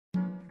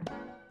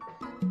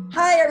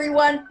Hi,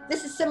 everyone.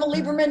 This is Sima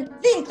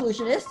Lieberman, the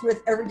Inclusionist,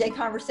 with Everyday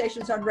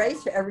Conversations on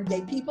Race for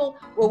Everyday People,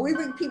 where we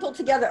bring people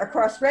together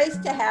across race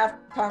to have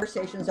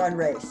conversations on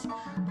race.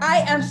 I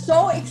am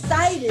so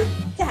excited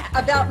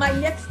about my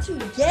next two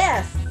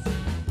guests,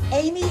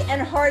 Amy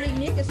and Hardy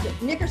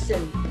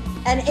Nickerson.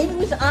 And Amy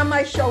was on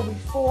my show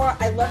before.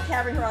 I loved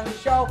having her on the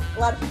show. A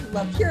lot of people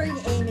loved hearing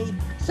Amy.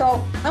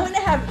 So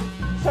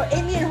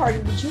Amy and Hardy,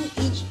 would you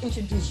each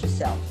introduce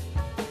yourself?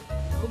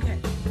 Okay.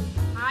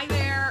 Hi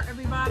there,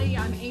 everybody.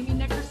 I'm Amy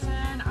Nickerson.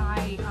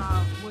 I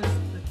was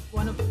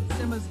one of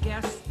Sima's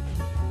guests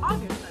in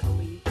August, I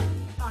believe,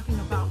 talking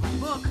about my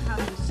book, How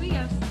Do You See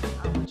Us,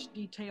 which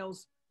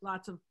details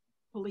lots of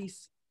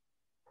police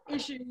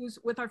issues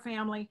with our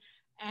family.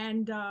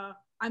 And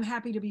I'm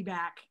happy to be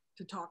back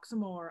to talk some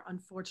more.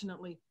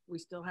 Unfortunately, we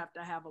still have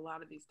to have a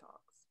lot of these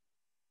talks.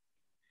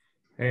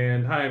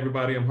 And hi,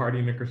 everybody. I'm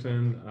Hardy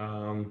Nickerson.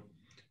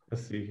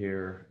 Let's see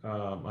here.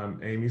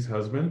 I'm Amy's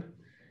husband,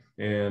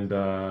 and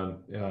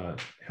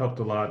helped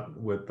a lot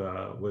with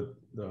a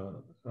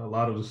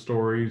lot of the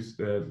stories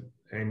that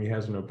Amy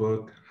has in her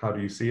book, How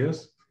Do You See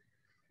Us?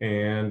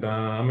 And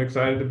I'm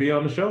excited to be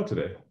on the show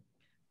today.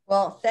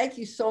 Well, thank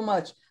you so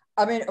much.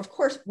 I mean, of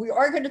course, we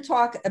are going to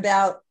talk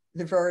about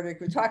the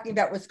verdict. We're talking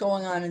about what's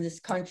going on in this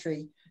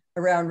country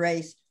around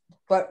race.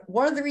 But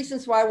one of the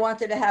reasons why I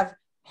wanted to have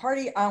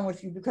Hardy on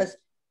with you, because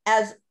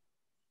as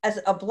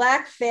a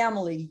Black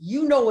family,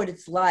 you know what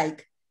it's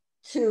like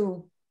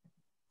to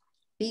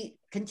be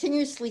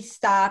continuously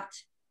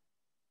stopped,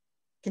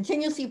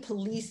 continuously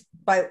policed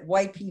by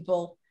white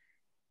people.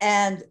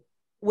 And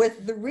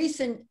with the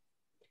recent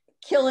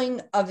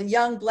killing of the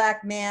young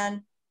Black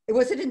man,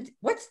 what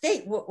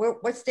state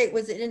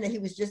was it in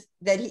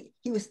that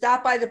he was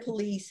stopped by the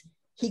police?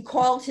 He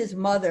called his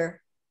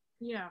mother.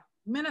 Yeah,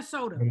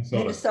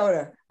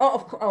 Minnesota.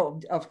 Oh,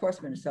 of course,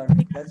 Minnesota.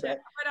 That's right.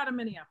 Right out of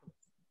Minneapolis.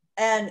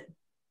 And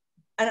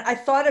I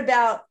thought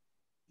about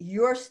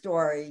your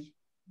story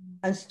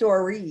and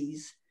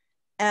stories,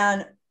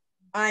 and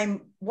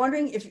I'm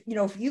wondering if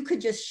you could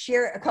just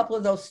share a couple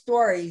of those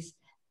stories.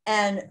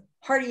 And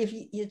Hardy, if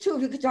you two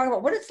of you could talk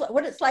about what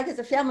it's like as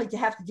a family to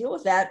have to deal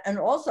with that, and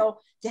also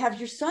to have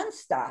your son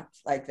stopped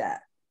like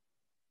that.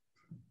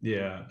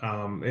 Yeah,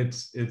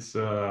 it's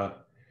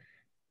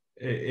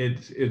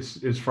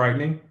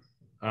frightening.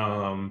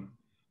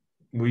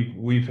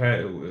 We've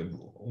had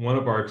one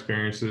of our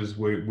experiences.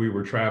 We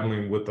were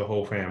traveling with the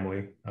whole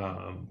family.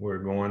 We're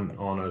going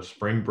on a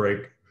spring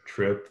break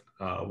trip.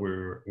 We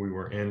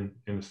were in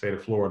the state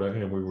of Florida,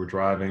 and we were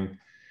driving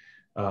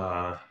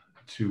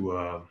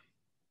to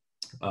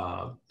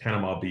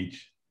Panama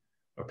Beach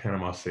or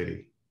Panama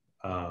City,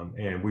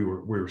 and we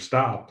were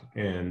stopped,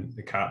 and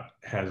the cop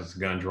has his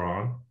gun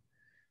drawn,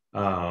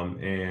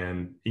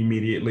 and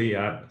immediately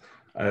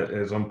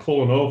as I'm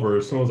pulling over,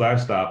 as soon as I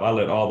stop, I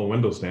let all the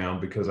windows down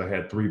because I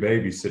had three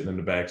babies sitting in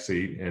the back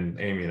seat, and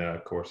Amy and I,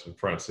 of course, in the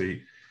front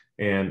seat.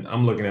 And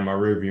I'm looking at my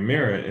rearview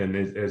mirror, and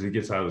as he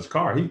gets out of his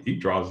car, he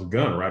draws his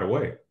gun right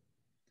away,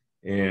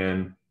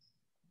 and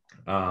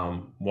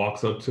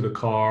walks up to the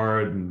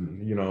car,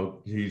 and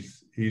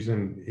he's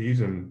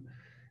in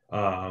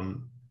I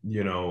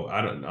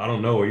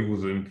don't know, he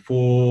was in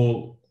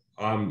full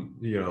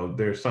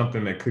there's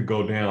something that could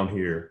go down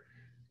here,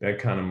 that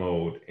kind of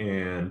mode,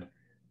 and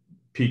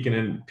peeking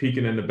in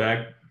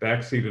the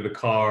back seat of the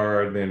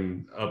car,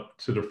 then up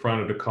to the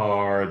front of the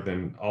car,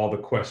 then all the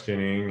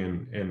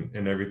questioning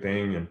and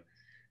everything,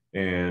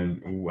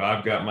 and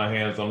I've got my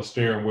hands on the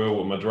steering wheel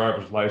with my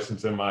driver's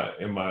license in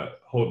my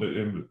hold it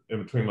in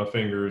between my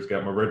fingers,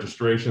 got my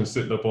registration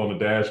sitting up on the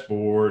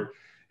dashboard.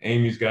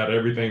 Amy's got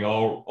everything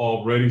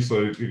all ready,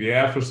 so if you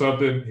ask for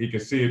something, he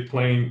can see it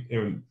plain,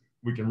 and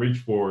we can reach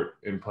for it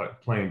in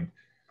plain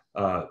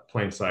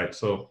sight.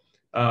 So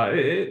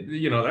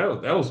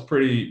that was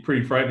pretty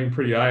frightening,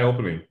 pretty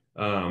eye-opening.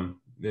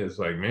 It's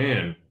like,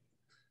 man,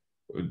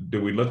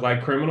 do we look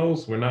like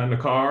criminals? We're not in the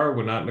car.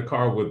 We're not in the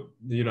car with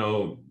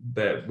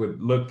that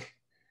would look,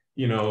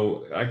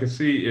 I could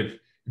see if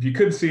you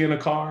couldn't see in a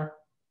car,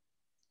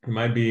 you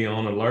might be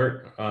on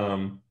alert.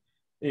 And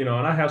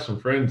I have some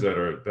friends that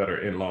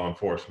are in law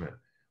enforcement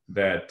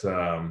that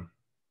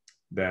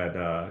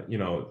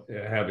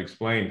have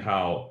explained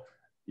how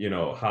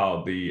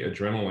the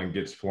adrenaline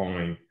gets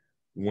flowing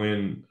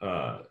when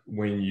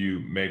you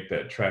make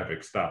that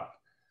traffic stop.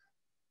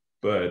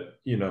 But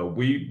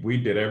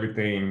we did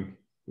everything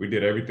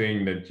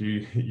that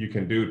you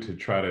can do to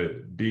try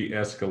to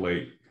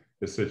de-escalate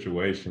the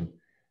situation,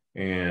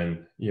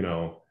 and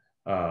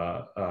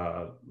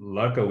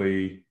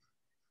luckily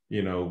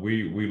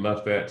we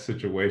left that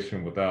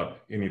situation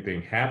without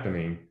anything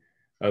happening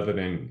other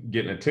than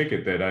getting a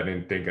ticket that I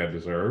didn't think I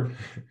deserved.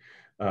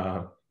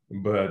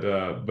 But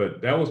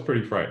that was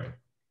pretty frightening.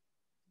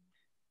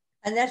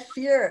 And that's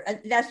fear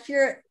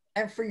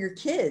and for your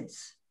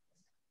kids.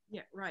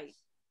 Yeah, right.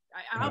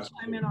 I'll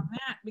chime in on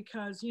that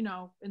because,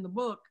 in the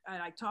book,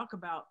 I talk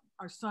about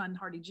our son,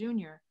 Hardy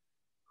Jr.,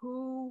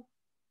 who,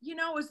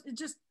 is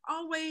just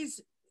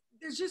always,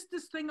 there's just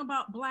this thing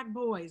about Black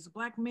boys,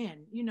 Black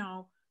men,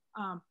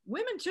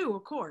 women too,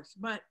 of course,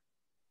 but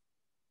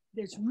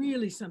there's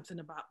really something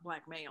about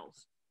Black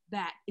males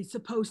that is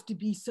supposed to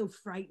be so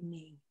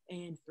frightening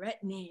and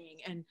threatening.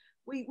 And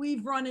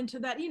we've run into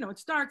that, you know, it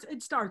starts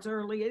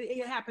early.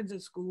 It happens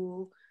at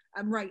school.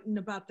 I'm writing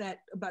about that,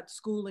 about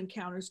school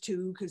encounters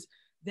too, because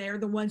they're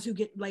the ones who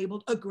get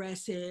labeled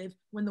aggressive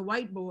when the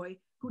white boy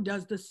who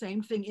does the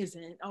same thing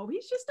isn't. Oh,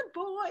 he's just a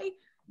boy,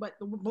 but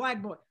the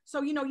Black boy.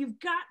 So, you know, you've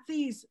got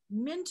these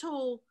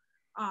mental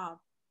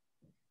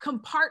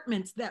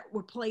compartments that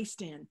were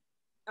placed in,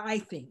 I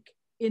think,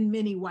 in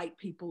many white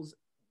people's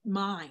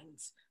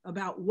minds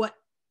about what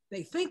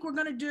they think we're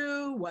going to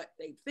do, what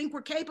they think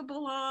we're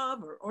capable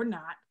of or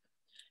not.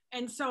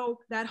 And so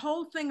that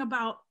whole thing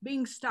about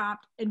being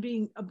stopped and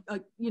being a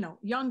you know,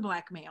 young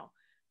Black male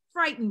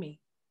frightened me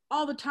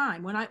all the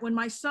time. When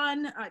my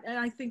son, and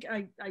I think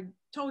I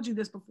told you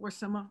this before,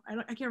 Sima,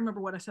 I can't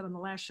remember what I said on the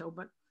last show,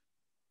 but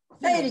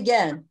say it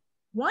again.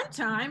 One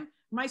time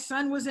my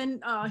son was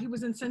he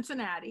was in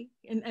Cincinnati,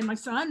 and my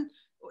son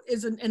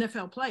is an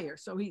NFL player.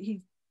 So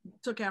he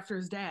took after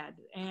his dad,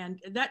 and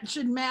that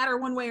shouldn't matter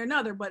one way or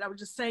another, but I was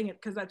just saying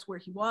it because that's where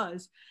he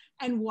was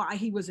and why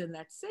he was in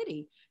that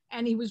city.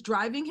 And he was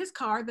driving his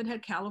car that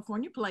had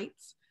California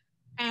plates,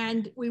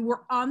 and we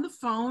were on the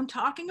phone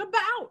talking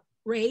about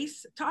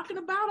race, talking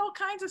about all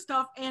kinds of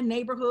stuff and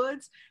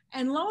neighborhoods.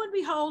 And lo and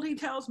behold, he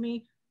tells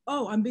me,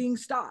 "Oh, I'm being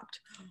stopped."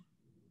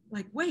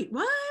 Like, wait,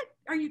 what?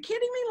 Are you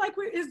kidding me? Like,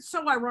 it's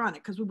so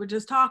ironic because we were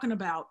just talking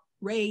about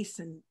race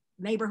and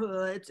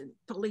neighborhoods and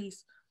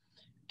police.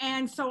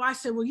 And so I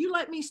said, well, you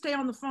let me stay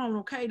on the phone,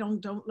 okay?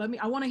 Don't let me,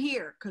 I want to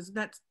hear, because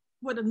that's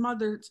what a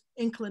mother's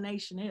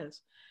inclination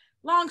is.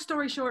 Long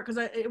story short, because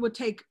it would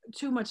take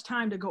too much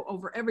time to go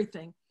over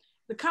everything.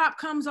 The cop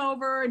comes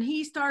over and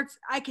he starts,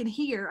 I can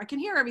hear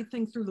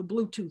everything through the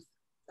Bluetooth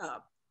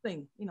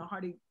thing. You know,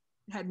 Hardy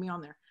had me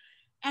on there.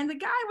 And the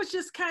guy was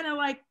just kind of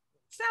like,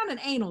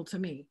 sounding anal to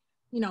me,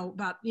 you know,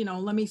 about, you know,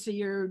 let me see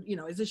your, you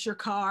know, is this your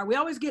car? We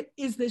always get,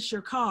 is this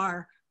your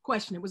car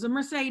question. It was a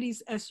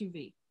Mercedes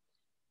SUV.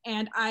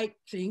 And I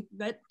think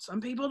that some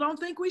people don't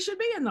think we should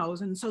be in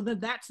those. And so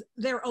that's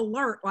their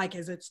alert, like,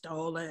 is it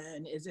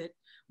stolen? Is it,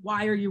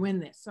 why are you in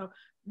this? So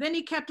then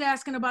he kept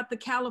asking about the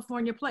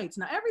California plates.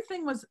 Now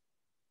everything was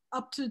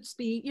up to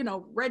speed, you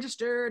know,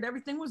 registered,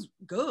 everything was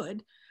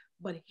good,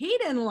 but he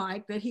didn't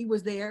like that he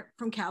was there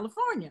from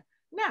California.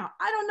 Now,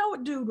 I don't know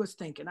what dude was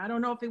thinking. I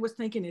don't know if he was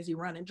thinking, is he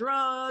running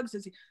drugs?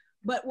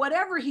 But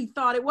whatever he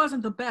thought, it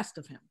wasn't the best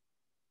of him.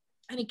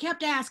 And he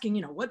kept asking,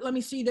 you know, what, let me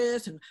see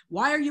this. And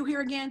why are you here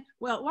again?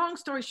 Well, long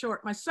story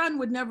short, my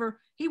son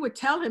he would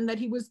tell him that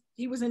he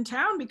was in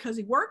town because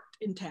he worked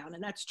in town.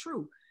 And that's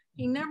true.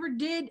 He never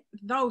did,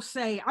 though,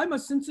 say, I'm a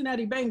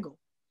Cincinnati Bengal.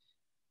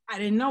 I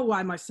didn't know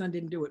why my son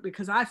didn't do it,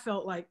 because I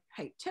felt like,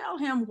 hey, tell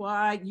him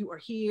why you are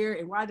here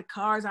and why the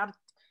car's out.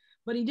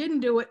 But he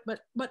didn't do it. But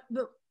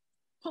the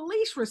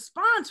police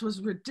response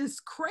was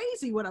just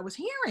crazy what I was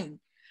hearing.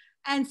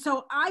 And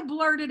so I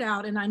blurted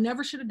out, and I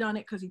never should have done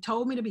it because he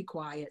told me to be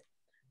quiet.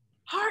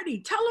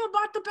 Hardy, tell him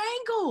about the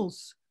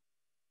Bengals.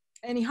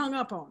 And he hung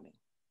up on me.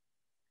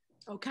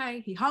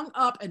 Okay, he hung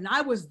up, and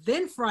I was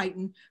then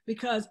frightened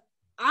because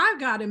I've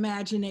got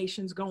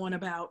imaginations going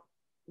about,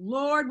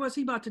 Lord, what's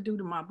he about to do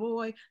to my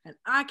boy? And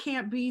I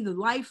can't be the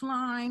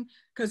lifeline.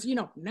 Because, you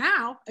know,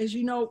 now, as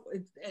you know,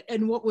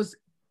 and what was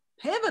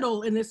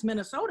pivotal in this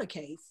Minnesota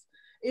case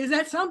is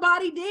that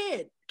somebody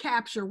did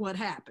capture what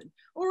happened,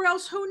 or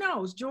else who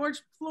knows,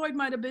 George Floyd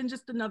might have been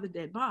just another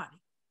dead body.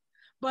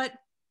 But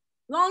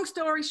long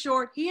story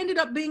short, he ended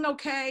up being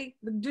okay.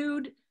 The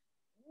dude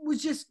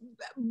was just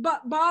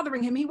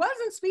bothering him. He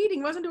wasn't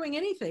speeding, wasn't doing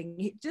anything.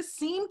 It just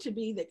seemed to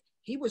be that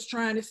he was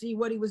trying to see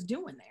what he was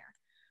doing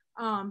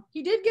there.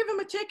 He did give him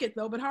a ticket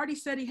though, but Hardy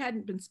said he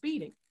hadn't been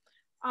speeding.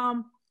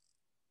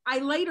 I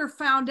later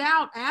found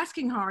out,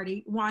 asking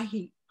Hardy why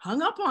he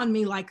hung up on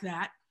me like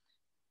that.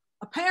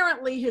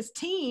 Apparently his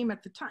team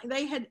at the time,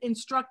 they had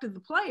instructed the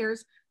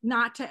players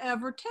not to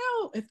ever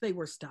tell if they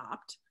were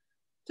stopped,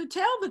 to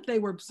tell that they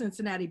were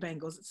Cincinnati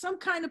Bengals. Some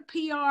kind of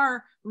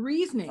PR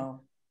reasoning.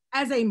 Oh.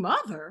 As a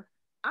mother,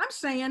 I'm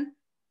saying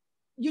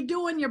you're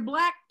doing your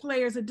Black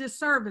players a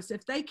disservice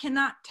if they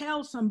cannot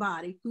tell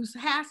somebody who's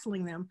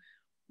hassling them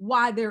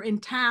why they're in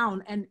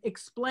town and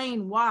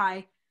explain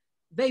why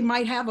they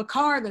might have a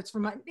car that's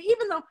from,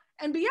 even though,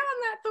 and beyond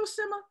that though,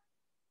 Sima,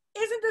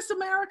 isn't this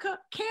America?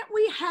 Can't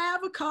we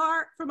have a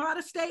car from out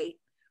of state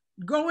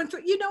going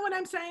through, you know what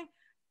I'm saying?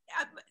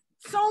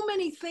 So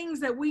many things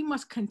that we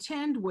must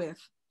contend with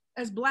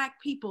as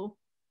Black people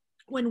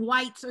when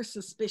whites are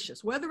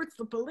suspicious, whether it's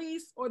the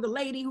police or the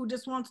lady who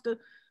just wants to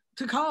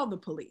call the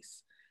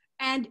police.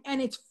 And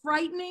it's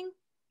frightening,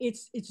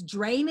 it's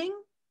draining,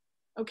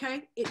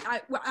 okay?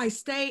 I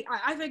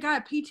think I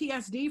have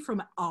PTSD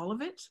from all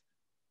of it.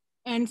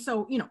 And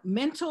so, you know,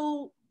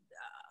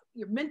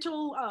 your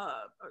mental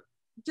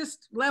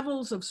just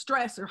levels of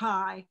stress are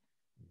high.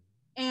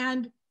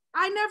 And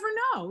I never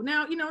know.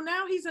 Now, you know,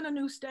 now he's in a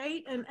new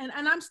state and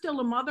I'm still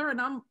a mother,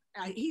 and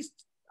he's,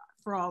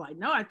 for all I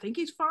know, I think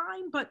he's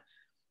fine, but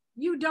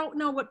you don't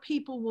know what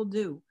people will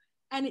do.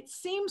 And it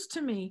seems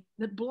to me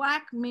that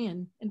Black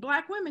men and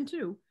Black women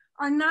too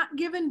are not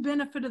given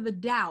benefit of the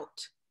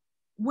doubt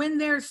when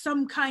there's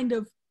some kind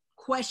of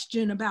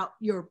question about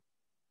your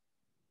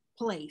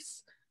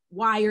place.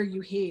 Why are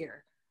you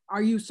here?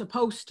 Are you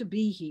supposed to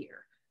be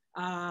here?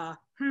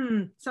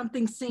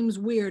 Something seems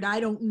weird. I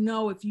don't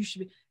know if you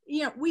should be.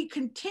 You know, we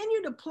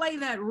continue to play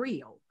that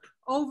reel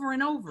over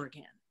and over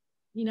again,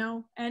 you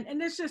know, and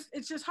it's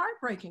just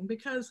heartbreaking,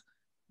 because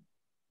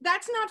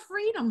that's not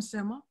freedom,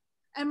 Sima.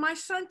 And my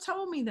son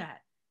told me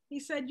that. He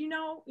said, you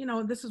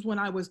know, this is when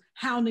I was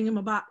hounding him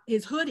about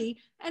his hoodie,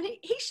 and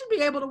he should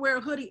be able to wear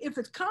a hoodie if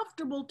it's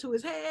comfortable to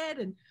his head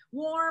and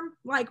warm,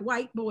 like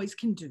white boys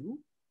can do.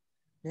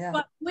 Yeah.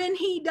 But when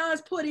he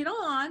does put it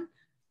on,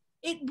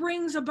 it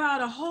brings about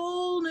a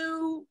whole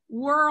new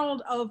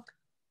world of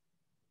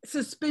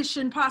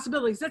suspicion,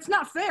 possibilities. That's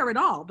not fair at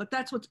all, but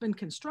that's what's been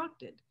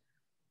constructed.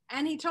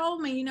 And he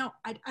told me, you know,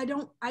 I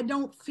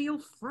don't feel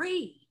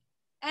free.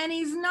 And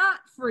he's not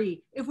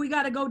free if we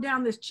got to go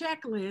down this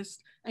checklist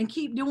and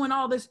keep doing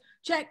all this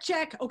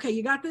check. Okay,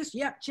 you got this?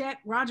 Yep, check,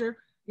 Roger.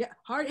 Yeah,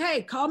 hard.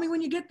 Hey, call me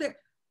when you get there.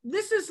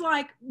 This is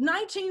like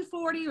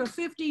 1940 or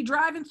 50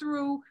 driving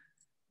through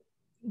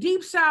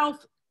Deep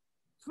South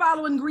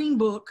following Green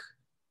Book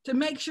to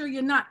make sure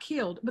you're not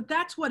killed. But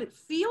that's what it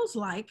feels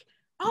like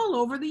all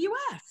over the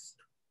US.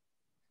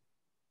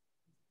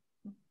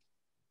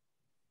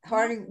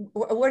 Hardy,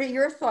 what are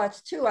your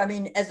thoughts too? I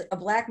mean, as a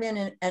Black man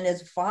and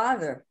as a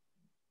father.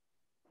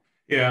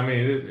 Yeah, I mean,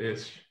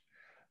 it's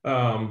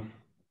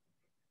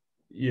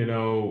you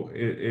know,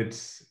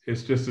 it's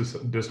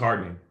just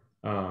disheartening,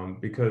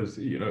 because,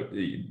 you know,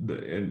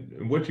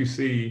 and what you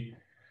see,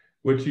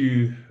 what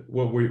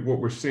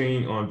we're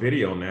seeing on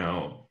video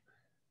now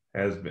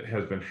has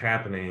been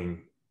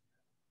happening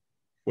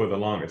for the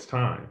longest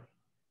time,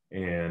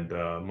 and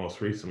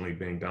most recently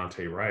being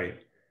Dante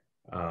Wright,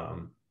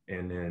 and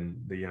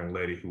then the young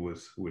lady who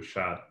was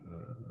shot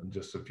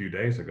just a few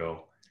days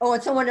ago. Oh,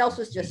 and someone else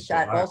was just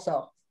shot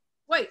also.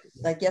 Wait,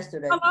 like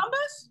yesterday.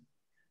 Columbus?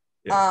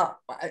 Yeah.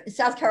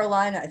 South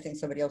Carolina, I think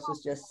somebody else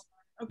was just.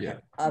 Okay.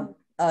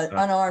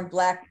 Unarmed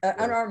black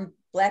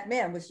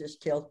man was just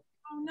killed.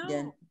 Oh no.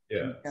 Again.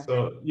 Yeah.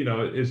 So, you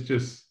know, it's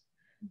just,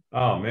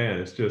 oh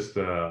man, it's just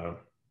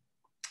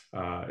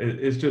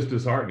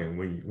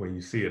disheartening when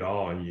you see it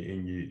all, and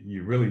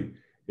you really,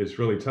 it's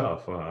really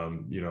tough.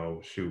 You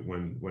know, shoot,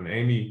 when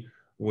Amy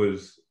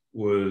was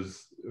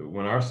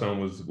when our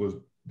son was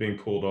being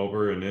pulled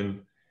over, and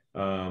then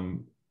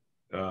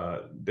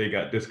they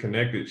got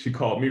disconnected, she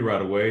called me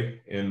right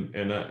away, and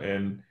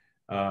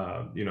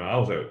you know, I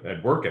was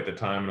at work at the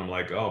time, and I'm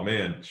like, oh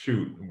man,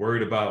 shoot,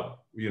 worried about,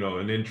 you know,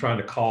 and then trying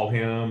to call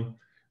him.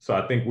 So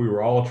I think we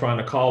were all trying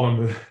to call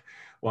him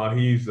while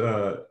he's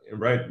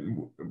right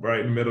in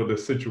the middle of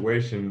this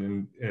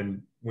situation.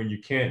 And when you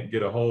can't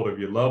get a hold of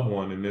your loved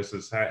one, and this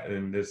is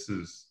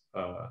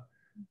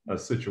a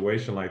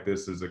situation like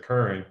this is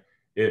occurring,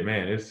 it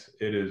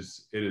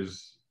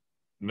is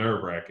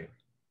nerve-wracking,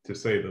 to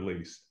say the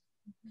least.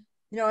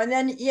 You know, and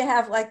then you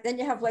have like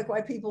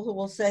white people who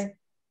will say,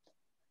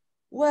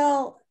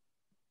 well,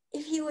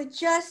 if he would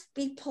just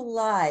be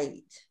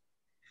polite,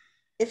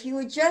 if he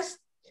would just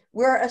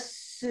wear a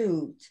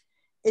suit,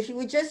 if he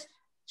would just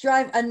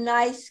drive a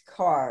nice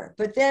car.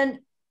 But then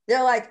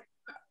they're like,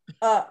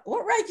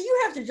 what right do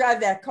you have to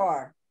drive that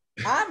car?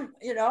 I'm,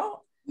 you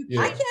know,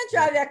 I can't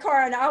drive that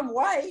car, and I'm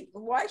white.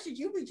 Why should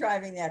you be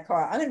driving that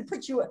car? I'm going to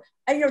put you,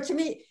 and, you know, to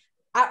me,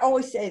 I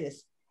always say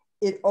this,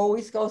 it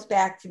always goes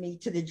back to me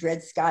to the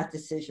Dred Scott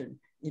decision.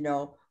 You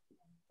know,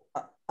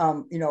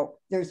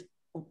 there's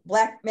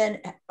Black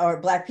men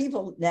or Black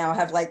people now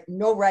have like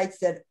no rights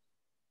that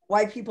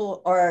white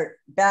people are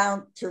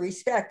bound to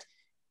respect.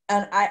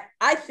 And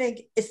I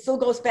think it still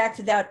goes back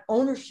to that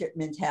ownership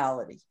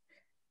mentality.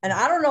 And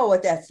I don't know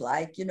what that's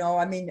like, you know,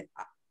 I mean,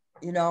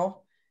 you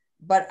know,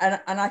 but,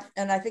 and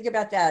I think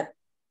about that.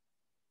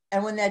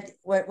 And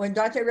when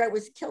Dante Wright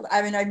was killed,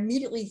 I mean, I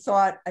immediately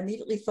thought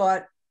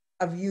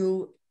of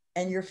you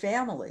and your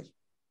family.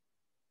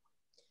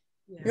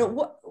 Yeah. You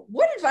know,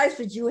 what advice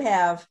would you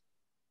have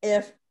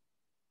if,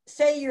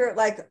 say you're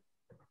like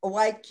a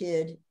white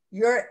kid,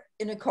 you're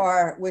in a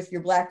car with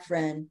your Black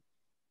friend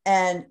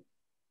and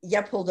you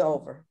get pulled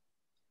over?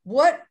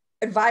 What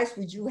advice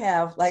would you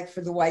have, like,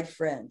 for the white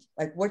friend?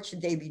 Like, what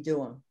should they be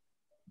doing?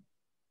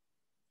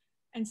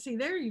 And see,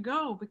 there you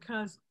go,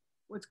 because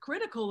what's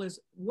critical is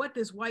what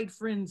this white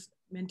friend's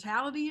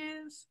mentality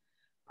is,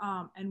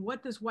 and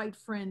what this white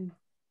friend,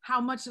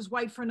 how much this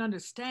white friend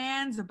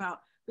understands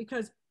about,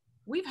 because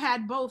we've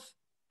had both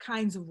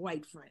kinds of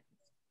white friends.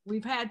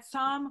 We've had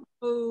some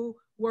who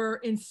were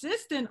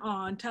insistent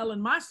on telling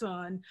my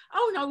son,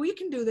 oh no, we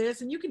can do this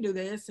and you can do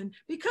this, and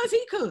because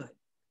he could.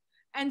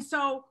 And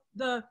so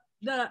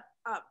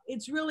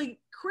it's really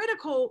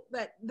critical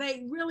that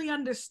they really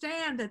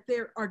understand that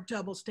there are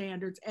double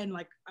standards. And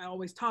like I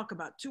always talk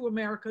about, two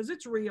Americas,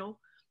 it's real,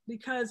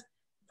 because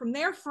from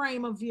their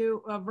frame of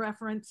view of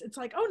reference, it's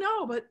like, oh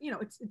no, but you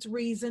know, it's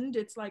reasoned.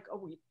 It's like,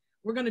 oh,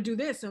 we're going to do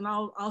this, and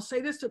I'll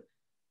say this to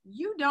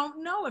you.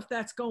 Don't know if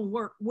that's going to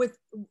work with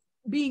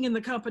being in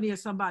the company of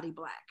somebody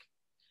Black.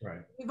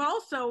 Right. We've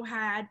also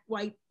had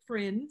white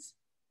friends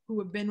who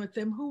have been with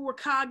them who were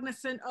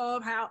cognizant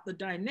of how the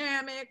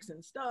dynamics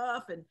and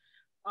stuff. And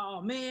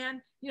oh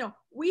man,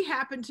 we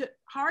happened to,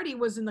 Hardy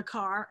was in the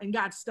car and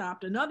got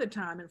stopped another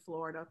time in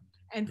Florida.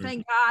 And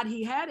thank God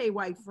he had a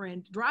white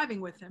friend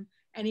driving with him,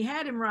 and he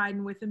had him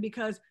riding with him,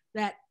 because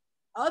that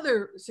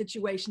other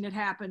situation that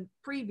happened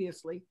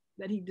previously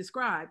that he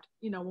described,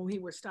 when he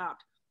was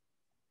stopped.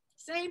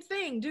 Same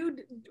thing,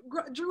 dude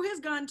drew his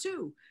gun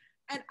too.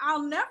 And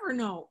I'll never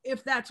know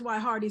if that's why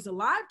Hardy's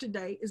alive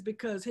today, is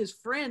because his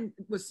friend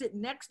was sitting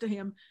next to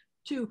him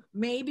to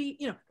maybe,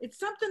 it's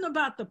something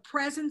about the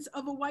presence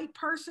of a white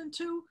person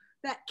too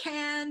that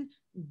can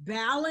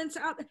balance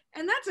out.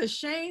 And that's a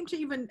shame to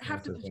even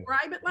have to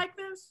describe it like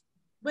this,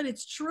 but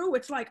it's true.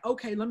 It's like,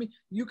 okay,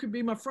 you could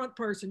be my front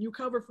person, you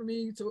cover for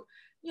me. So,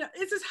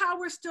 this is how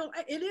we're still,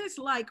 it is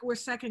like we're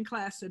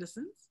second-class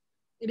citizens.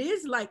 It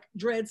is like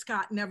Dred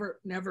Scott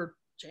never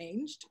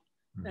changed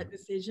that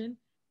decision.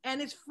 And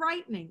it's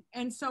frightening.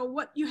 And so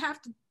what you have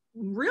to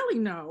really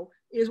know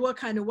is what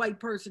kind of white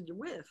person you're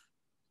with.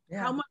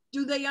 Yeah. How much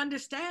do they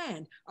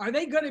understand? Are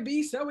they going to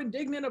be so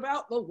indignant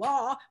about the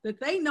law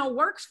that they know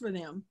works for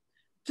them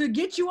to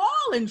get you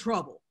all in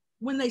trouble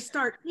when they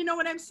start? You know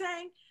what I'm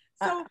saying?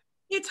 So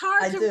it's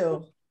hard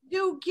to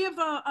give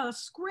a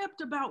script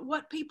about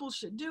what people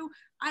should do.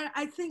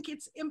 I think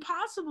it's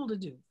impossible to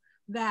do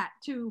that.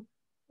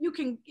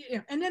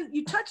 And then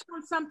you touched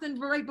on something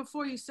right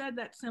before you said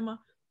that, Sima,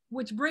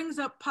 which brings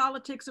up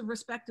politics of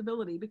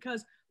respectability,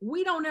 because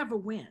we don't ever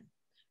win.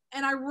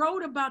 And I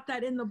wrote about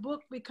that in the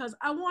book because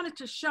I wanted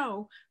to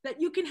show that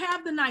you can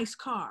have the nice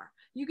car,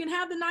 you can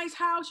have the nice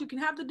house, you can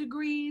have the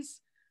degrees.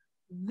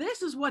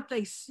 This is what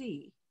they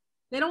see.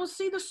 They don't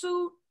see the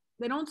suit.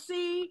 They don't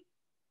see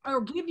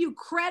or give you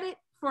credit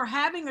for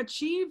having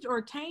achieved or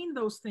attained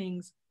those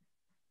things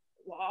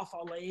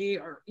lawfully,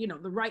 or,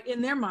 the right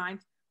in their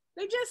mind.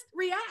 They just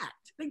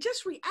react.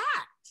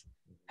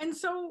 And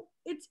so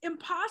it's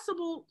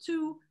impossible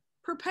to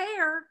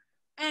prepare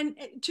and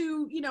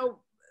to,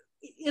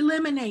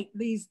 eliminate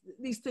these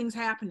things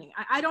happening.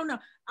 I don't know.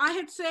 I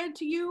had said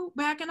to you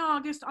back in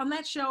August on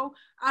that show,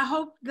 I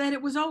hoped that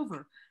it was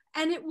over,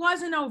 and it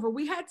wasn't over.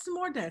 We had some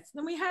more deaths.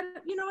 Then we had,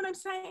 you know what I'm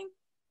saying?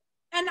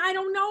 And I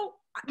don't know,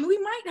 we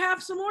might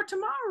have some more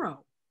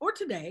tomorrow or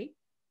today.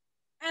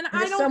 And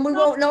there's some we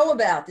won't know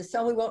about. There's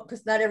some we won't,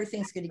 because not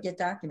everything's going to get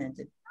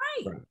documented.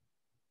 Right.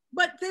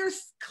 But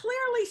there's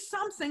clearly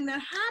something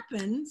that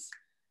happens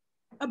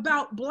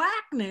about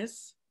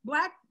blackness,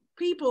 black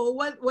people,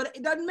 what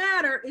it doesn't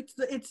matter.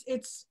 It's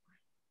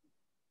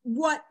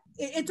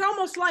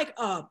almost like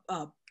a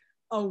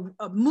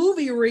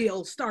movie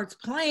reel starts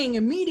playing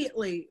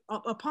immediately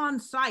upon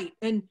sight,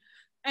 and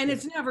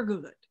it's never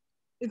good.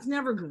 It's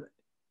never good.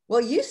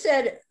 Well, you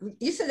said,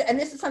 and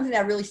this is something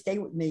that really stayed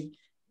with me.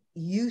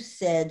 You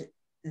said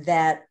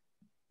that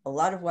a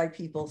lot of white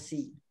people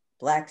see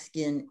black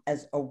skin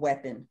as a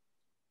weapon.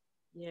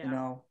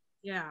 Yeah.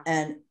 Yeah.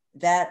 And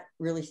that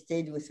really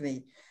stayed with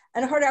me.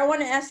 And Hardy, I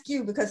want to ask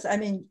you, because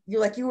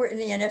you were in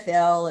the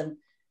NFL,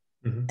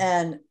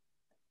 and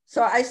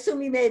so I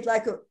assume you made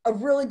like a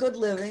really good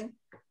living.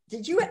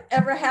 Did you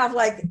ever have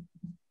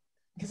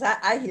because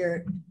I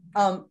hear it,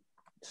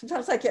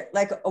 sometimes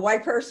like a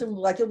white person,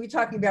 like you'll be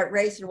talking about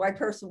race, and a white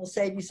person will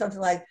say to you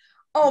something like,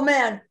 oh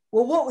man,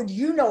 well, what would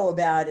you know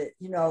about it?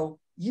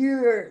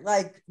 You're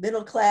like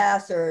middle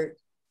class, or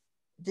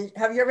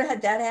have you ever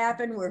had that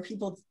happen where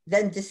people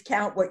then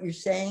discount what you're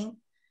saying?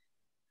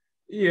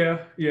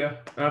 Yeah,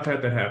 I've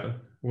had that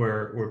happen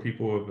where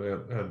people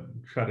have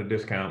tried to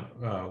discount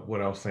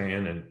what I was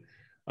saying,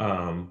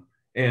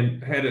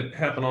 and had it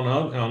happen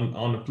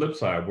on the flip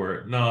side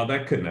where, no,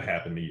 that couldn't have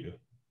happened to you.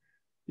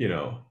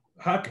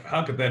 How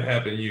could that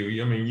happen to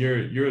you? I mean,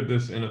 you're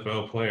this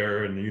NFL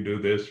player and you do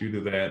this, you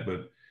do that,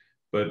 but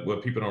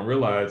what people don't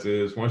realize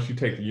is once you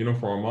take the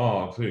uniform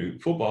off,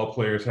 football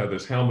players have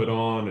this helmet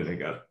on and they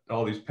got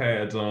all these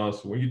pads on.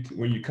 So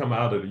when you come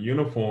out of the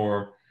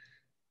uniform,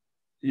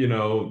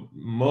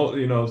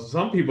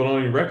 some people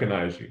don't even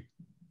recognize you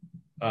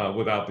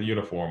without the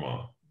uniform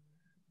on.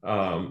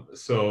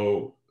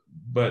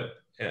 But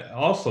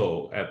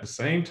also at the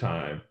same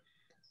time,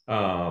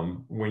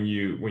 when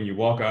you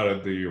walk out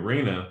of the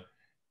arena,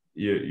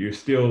 you're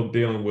still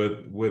dealing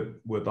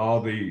with all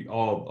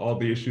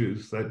the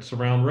issues that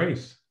surround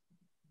race,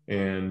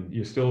 and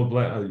you're still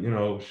black.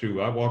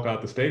 I walk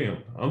out the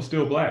stadium, I'm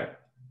still black.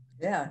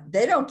 Yeah,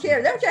 they don't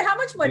care. They don't care how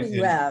much money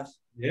you have.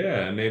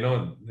 Yeah, and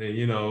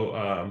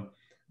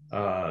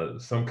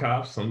some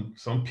cops,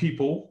 some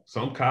people,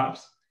 some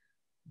cops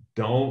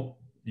don't.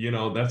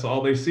 That's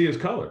all they see is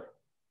color.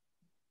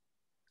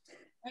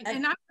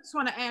 And I just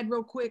want to add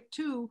real quick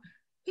too.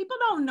 People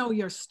don't know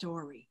your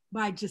story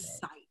by just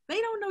sight.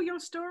 They don't know your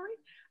story.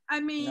 I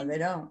mean, no, they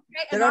don't.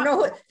 They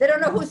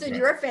don't know who's in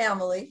your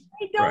family.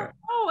 They don't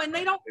know, and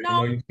they don't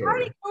know.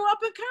 Hardy grew up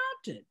in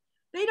Compton.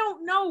 They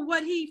don't know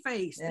what he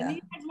faced, and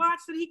he has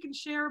lots that he can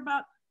share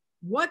about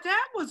what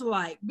that was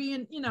like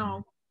being,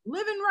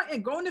 living right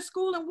and going to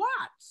school in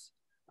Watts.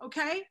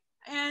 Okay,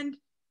 and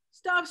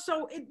stuff.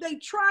 So they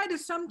try to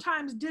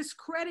sometimes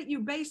discredit you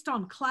based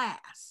on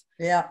class.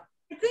 Yeah.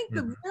 I think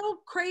the real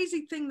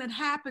crazy thing that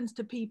happens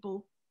to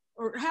people,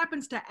 or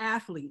happens to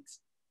athletes,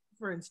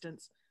 for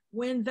instance,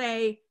 when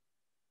they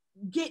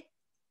get,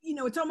 you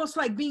know, it's almost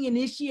like being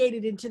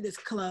initiated into this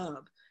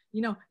club.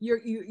 You know,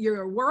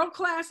 you're a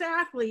world-class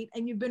athlete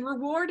and you've been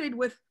rewarded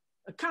with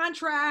a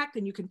contract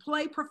and you can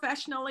play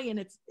professionally, and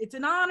it's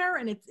an honor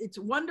and it's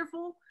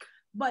wonderful.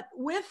 But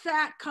with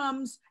that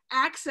comes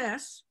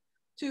access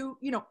to,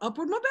 you know,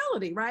 upward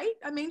mobility, right?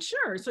 I mean,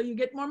 sure. So you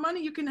get more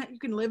money, you can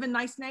live in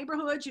nice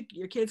neighborhoods,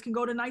 your kids can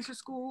go to nicer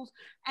schools,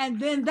 and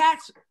then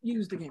that's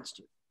used against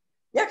you.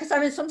 Yeah, because I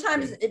mean,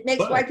 sometimes it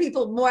makes white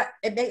people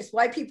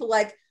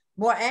like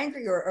more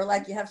angry, or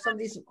like you have some of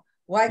these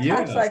white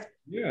cops like,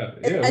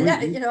 and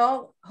that, you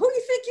know, who do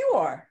you think you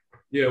are?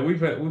 Yeah,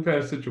 we've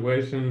had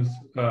situations.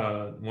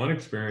 One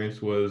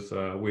experience was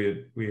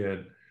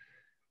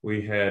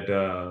we had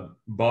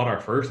bought our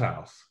first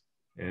house,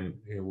 and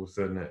it was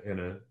in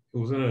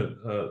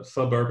a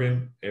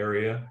suburban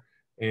area,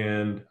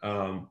 and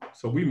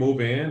so we move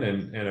in,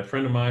 and a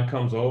friend of mine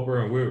comes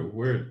over, and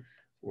we're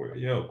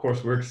you know, of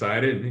course we're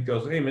excited, and he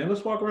goes, "Hey man,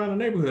 let's walk around the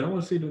neighborhood. I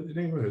want to see the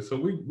neighborhood." So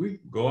we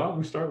go out,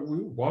 we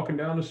walking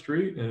down the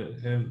street,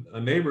 and a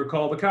neighbor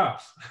called the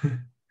cops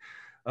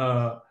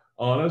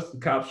on us. The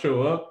cops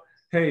show up.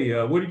 "Hey,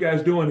 what are you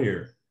guys doing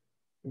here?"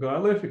 I go, "I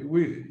live here."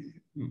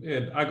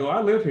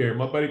 I live here.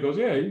 My buddy goes,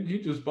 "Yeah,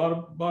 you just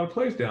bought a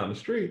place down the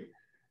street."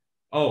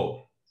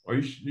 "Oh, are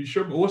you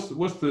sure? What's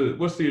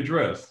the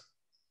address?"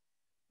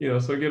 You know,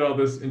 so I get all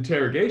this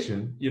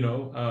interrogation, you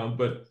know,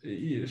 but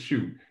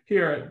shoot,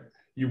 here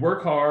you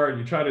work hard,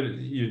 you try to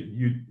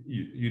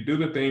you do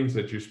the things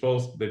that you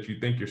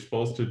think you're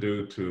supposed to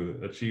do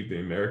to achieve the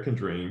American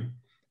dream,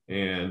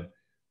 and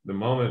the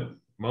moment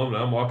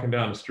I'm walking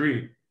down the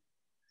street,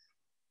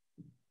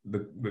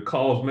 the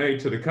call is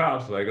made to the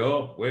cops, like,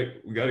 "Oh,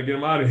 wait, we got to get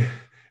him out of here."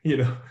 You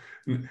know,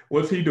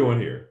 what's he doing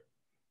here?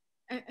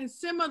 And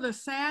some of the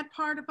sad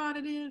part about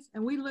it is,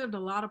 and we lived a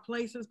lot of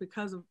places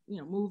because of, you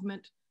know,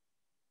 movement.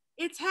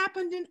 It's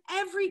happened in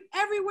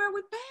everywhere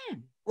we've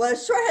been. Well, it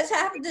sure has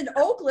happened in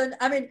Oakland.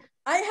 I mean,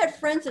 I had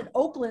friends in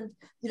Oakland,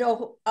 you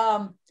know,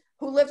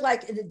 who lived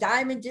like in the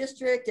Diamond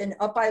District and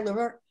up by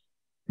Laverne.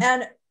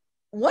 And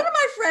one of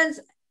my friends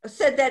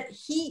said that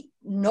he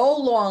no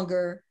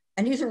longer,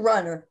 and he's a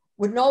runner,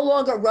 would no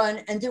longer run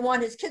and didn't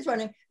want his kids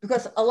running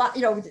because a lot,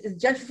 you know,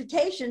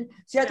 gentrification.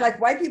 So you had like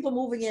white people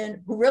moving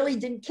in who really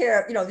didn't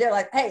care. You know, they're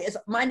like, "Hey, it's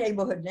my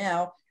neighborhood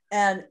now,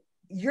 and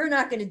you're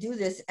not going to do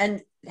this."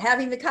 And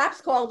having the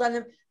cops called on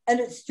them, and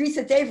the streets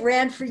that they've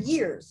ran for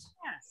years.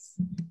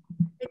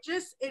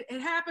 Yes,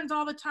 it happens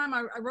all the time.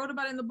 I wrote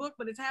about it in the book,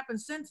 but it's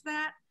happened since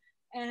that.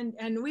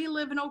 And we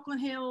live in Oakland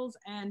Hills,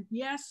 and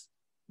yes,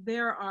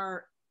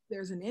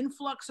 there's an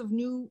influx of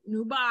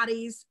new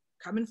bodies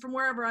coming from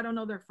wherever. I don't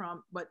know they're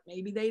from, but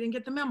maybe they didn't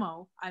get the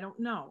memo. I don't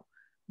know,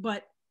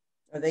 but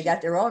or they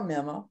got their own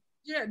memo.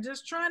 Yeah,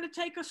 just trying to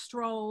take a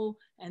stroll,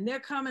 and they're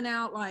coming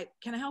out like,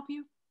 "Can I help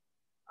you?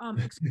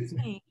 Excuse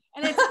me."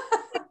 And it's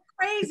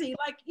crazy.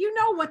 Like, you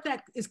know what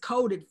that is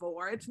coded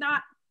for. It's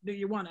not, "Do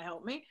you want to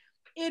help me?"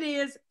 It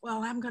is,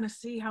 "Well, I'm going to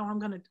see how I'm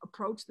going to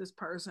approach this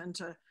person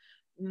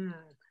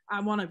I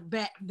want to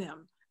vet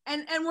them."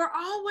 And we're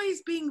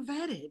always being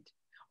vetted.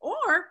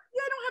 Or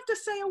you don't have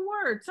to say a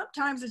word.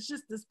 Sometimes it's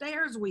just the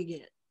stares we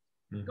get.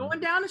 Mm-hmm.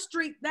 Going down the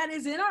street that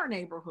is in our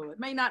neighborhood. It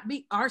may not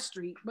be our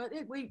street, but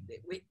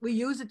we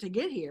use it to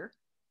get here.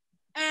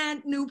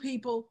 And new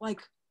people like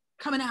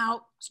coming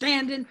out,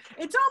 standing.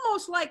 It's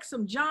almost like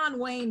some John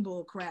Wayne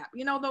bull crap.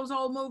 You know those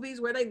old movies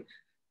where they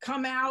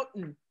come out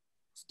and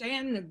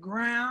stand in the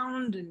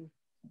ground and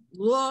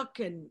look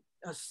and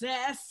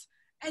assess.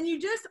 And you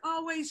just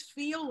always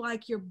feel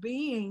like you're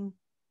being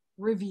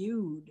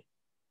reviewed.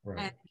 Right.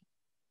 And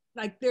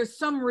like there's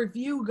some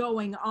review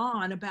going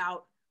on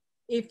about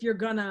if you're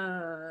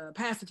gonna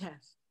pass a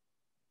test.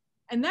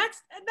 And that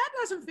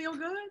doesn't feel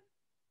good.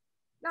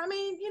 I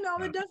mean, you know,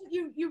 it doesn't,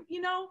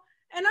 you know,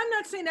 and I'm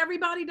not saying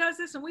everybody does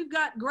this, and we've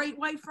got great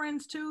white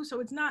friends too, so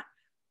it's not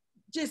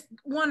just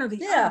one or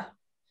the other.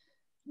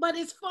 But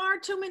it's far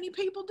too many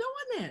people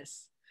doing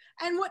this.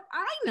 And what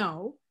I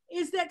know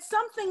is that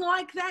something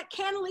like that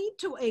can lead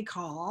to a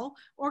call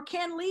or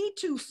can lead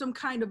to some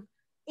kind of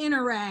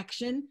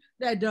interaction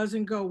that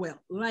doesn't go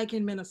well, like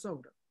in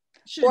Minnesota.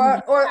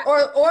 Or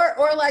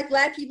like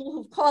black people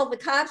who've called the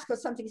cops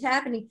because something's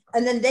happening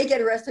and then they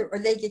get arrested or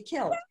they get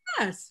killed.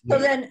 Yes.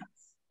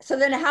 So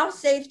then how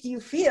safe do you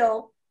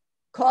feel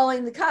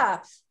calling the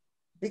cops?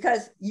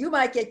 Because you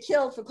might get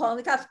killed for calling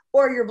the cops,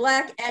 or you're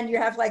black and you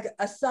have like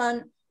a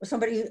son or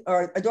somebody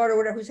or a daughter or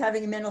whatever who's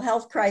having a mental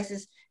health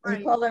crisis, and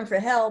you call them for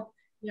help.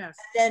 Yes.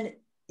 And then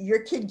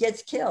your kid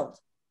gets killed.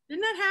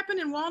 Didn't that happen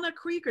in Walnut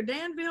Creek or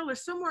Danville or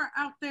somewhere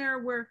out there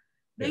where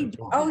they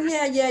do Oh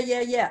yeah.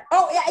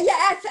 Oh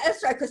yeah,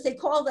 that's right, because they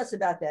called us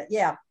about that.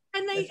 Yeah.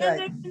 And then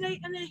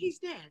he's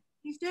dead.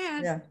 He's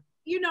dead. Yeah.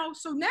 You know,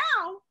 so now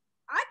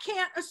I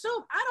can't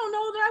assume. I don't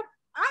know that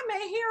I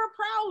may hear a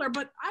prowler,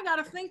 but I got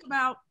to think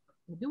about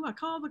do I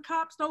call the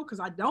cops though? Because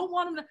I don't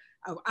want them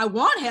to, I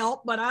want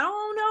help, but I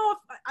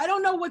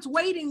don't know what's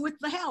waiting with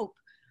the help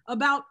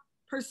about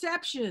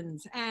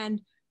perceptions,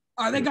 and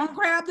are they gonna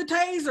grab the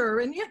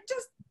taser? And it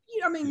just,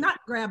 I mean, not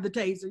grab the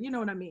taser, you know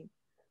what I mean?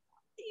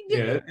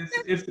 Yeah,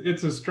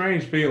 it's a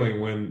strange feeling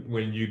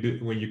when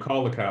you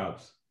call the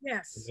cops.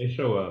 Yes. And they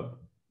show up.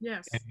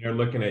 Yes. And they're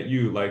looking at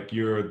you like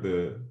you're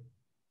the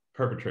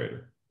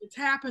perpetrator. It's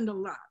happened a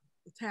lot.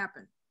 It's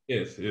happened.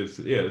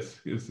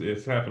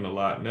 It's happened a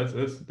lot, and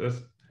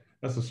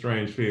that's a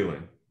strange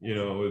feeling. You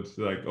know, it's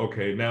like,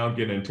 okay, now I'm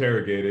getting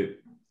interrogated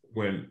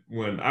when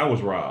I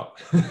was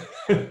robbed.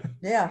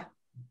 Yeah.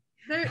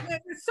 There's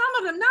some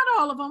of them, not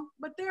all of them,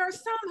 but there are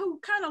some who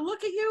kind of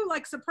look at you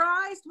like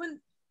surprised when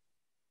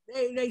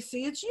they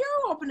see it's you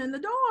opening the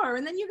door,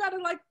 and then you got to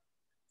like.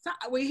 So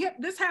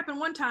this happened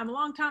one time, a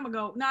long time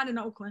ago, not in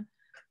Oakland,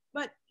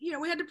 but you know,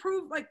 we had to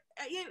prove, like,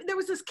 there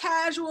was this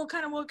casual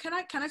kind of, well, can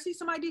I see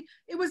some ID?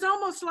 It was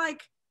almost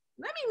like,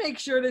 let me make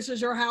sure this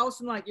is your house,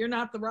 and like, you're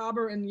not the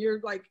robber, and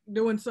you're like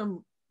doing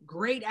some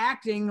great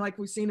acting like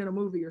we've seen in a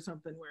movie or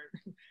something where,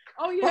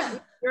 oh yeah,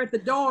 you're at the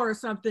door or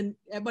something,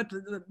 but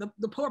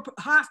the poor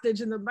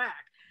hostage in the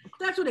back.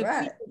 That's what it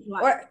feels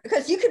like. Or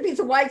because you could be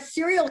the white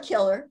serial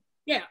killer.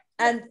 Yeah.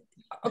 And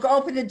I'll go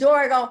open the door,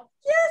 I go,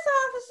 yes,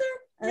 officer.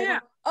 And yeah.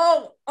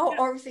 Go,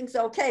 everything's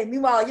okay.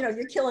 Meanwhile, you know,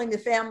 you're killing the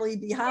family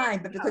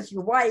behind, but because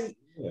you're white,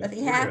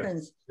 nothing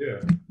happens.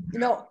 Yeah. You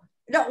know,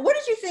 what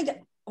did you think?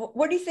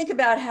 What do you think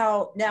about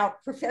how now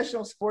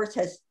professional sports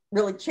has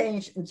really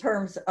changed in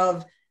terms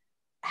of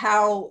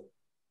how,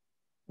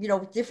 you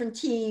know, different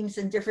teams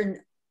and different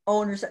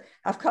owners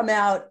have come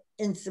out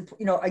in,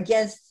 you know,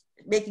 against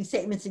making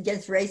statements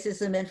against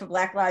racism and for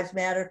Black Lives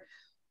Matter?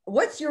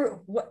 What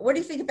do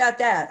you think about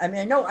that? I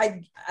mean, I know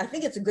I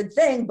think it's a good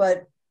thing,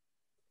 but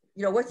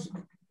you know,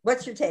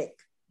 what's your take?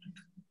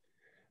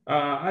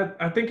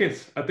 I think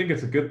it's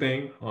a good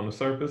thing on the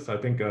surface. I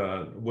think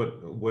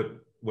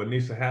what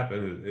needs to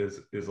happen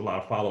is a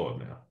lot of follow-up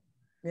now.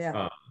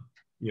 Yeah.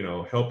 You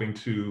know, helping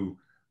to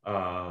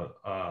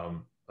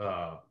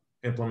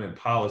implement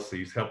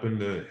policies, helping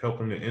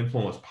to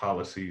influence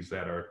policies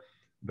that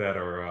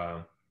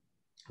are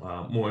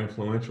more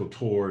influential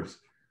towards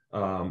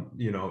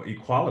you know,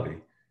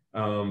 equality.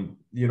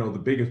 You know,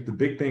 the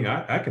big thing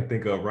I can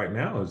think of right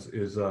now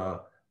is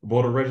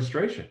voter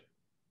registration,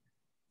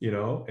 you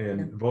know,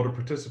 and voter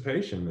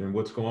participation and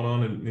what's going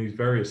on in these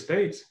various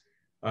states.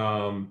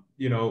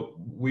 You know,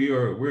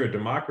 we're a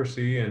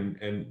democracy,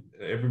 and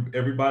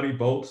everybody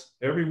votes.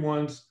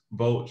 Everyone's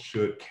vote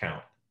should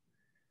count.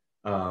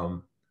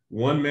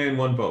 One man,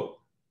 one vote,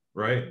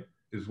 right?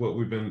 Is what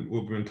we've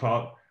been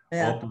taught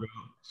all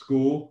throughout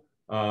school.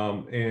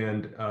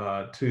 And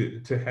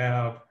to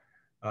have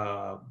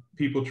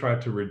people try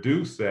to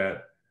reduce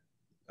that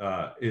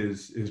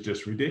is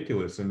just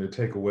ridiculous, and to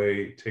take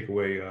away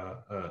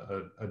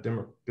a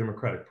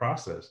democratic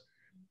process.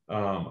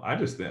 I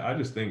just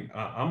think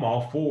I'm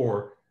all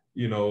for,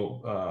 you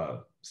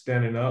know,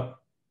 standing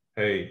up,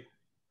 hey,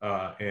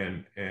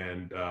 and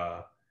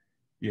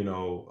you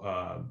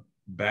know,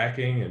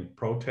 backing and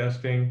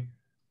protesting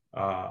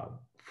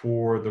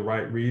for the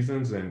right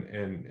reasons,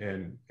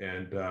 and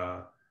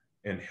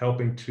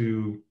helping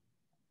to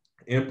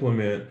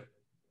implement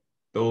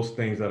those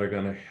things that are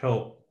going to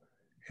help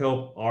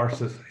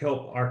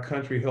our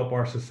country, help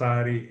our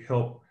society,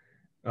 help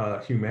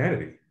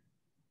humanity.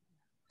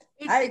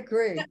 I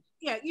agree.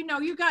 Yeah, you know,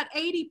 you got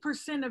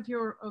 80% of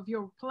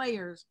your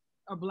players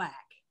are Black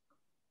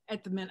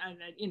at the minute,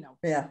 you know.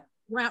 Yeah.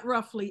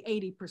 Roughly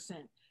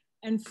 80%.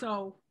 And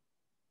so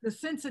the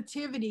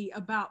sensitivity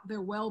about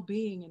their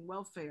well-being and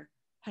welfare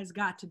has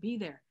got to be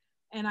there.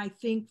 And I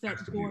think that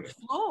George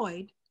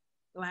Floyd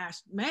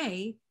last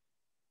May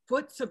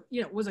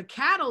was a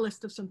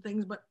catalyst of some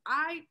things, but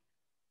I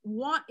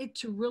want it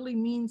to really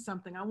mean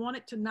something. I want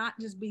it to not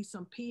just be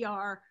some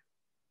PR,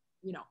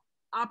 you know,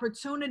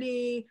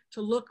 opportunity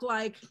to look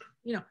like,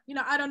 you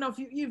know, I don't know if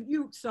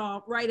you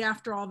saw right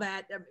after all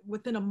that,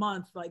 within a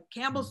month, like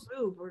Campbell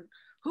Soup or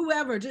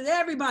whoever, just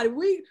everybody,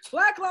 we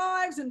Black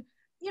Lives, and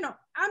you know,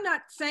 I'm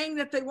not saying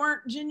that they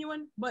weren't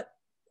genuine, but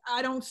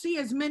I don't see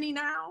as many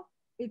now.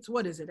 It's,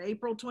 what is it,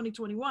 April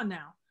 2021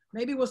 now?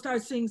 Maybe we'll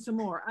start seeing some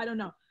more. I don't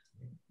know.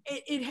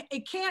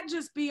 It can't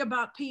just be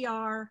about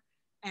PR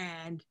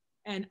and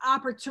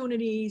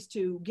opportunities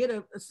to get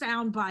a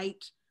sound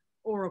bite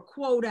or a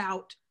quote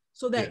out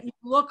so that you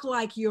look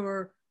like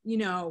you're, you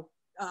know,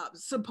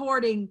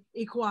 supporting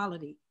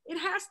equality. It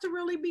has to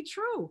really be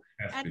true.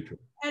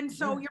 And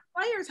so your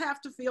players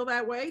have to feel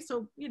that way.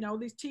 So, you know,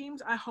 these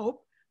teams, I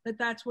hope that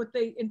that's what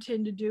they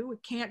intend to do. It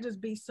can't just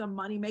be some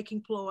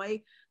money-making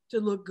ploy to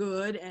look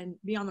good and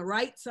be on the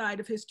right side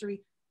of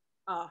history,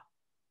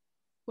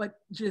 but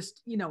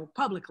just, you know,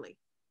 publicly.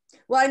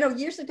 Well, I know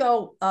years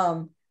ago,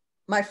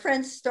 my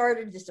friends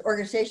started this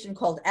organization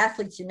called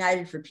Athletes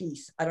United for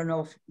Peace. I don't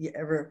know if you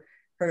ever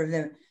heard of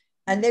them.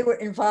 And they were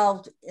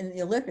involved in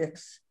the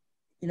Olympics,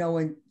 you know,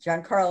 when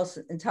John Carlos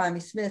and Tommy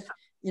Smith,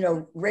 you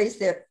know,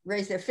 raised their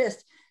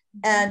fist.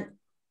 And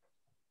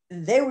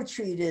they were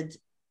treated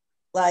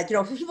Like, you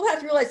know, people have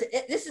to realize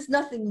that this is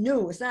nothing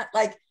new. It's not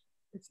like,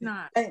 it's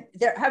not. And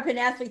there have been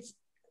athletes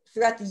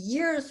throughout the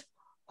years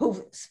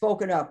who've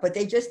spoken up, but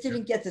they just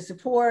didn't get the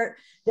support.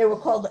 They were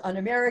called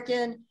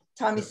un-American.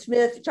 Tommy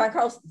Smith, John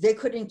Carlos, they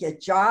couldn't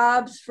get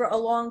jobs for a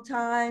long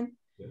time.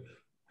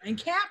 And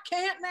Cap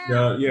can't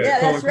now. Yeah,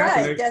 that's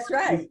right. That's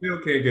right. He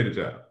still can't get a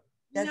job.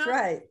 That's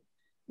right.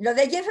 You know,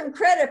 they give him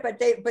credit,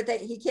 but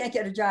he can't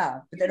get a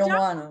job, but they don't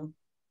want him.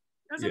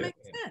 Doesn't make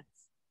sense.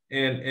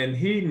 And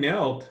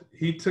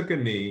he took a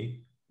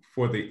knee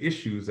for the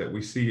issues that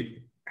we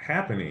see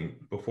happening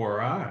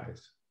before our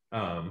eyes.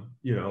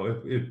 You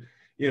know, if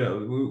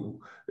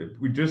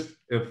we just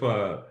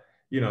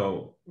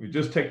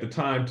take the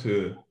time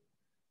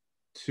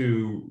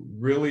to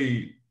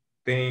really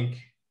think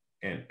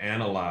and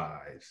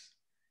analyze,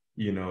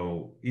 you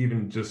know,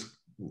 even just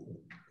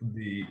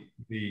the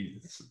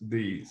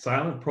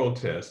silent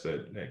protest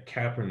that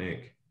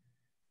Kaepernick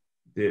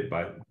did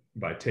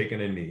by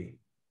taking a knee.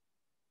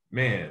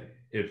 Man,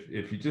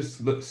 if you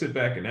just sit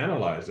back and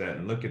analyze that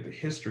and look at the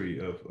history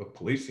of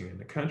policing in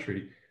the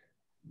country,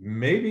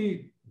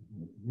 maybe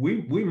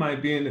we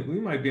might be in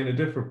a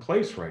different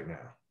place right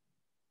now.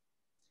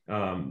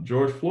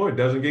 George Floyd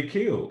doesn't get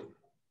killed.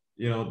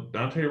 You know,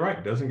 Dante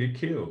Wright doesn't get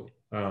killed.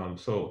 Yeah.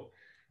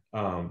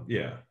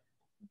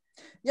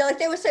 Yeah, like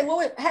they would say,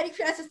 how do you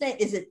pronounce his name?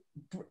 Is it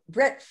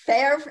Brett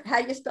Favre?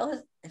 How do you spell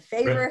his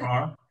favorite?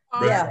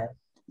 Yeah.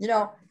 You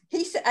know,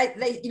 he said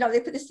they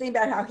put this thing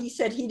about how he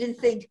said he didn't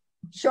think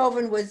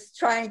Chauvin was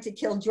trying to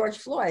kill George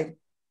Floyd.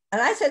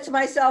 And I said to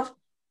myself,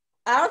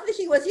 I don't think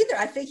he was either.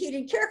 I think he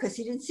didn't care because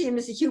he didn't see him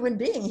as a human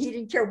being. He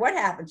didn't care what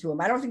happened to him.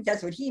 I don't think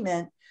that's what he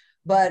meant,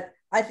 but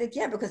I think,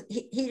 yeah, because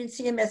he didn't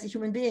see him as a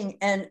human being.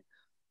 And,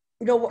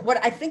 you know,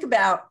 what I think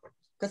about,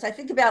 because I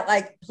think about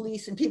like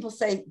police and people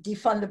say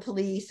defund the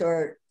police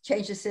or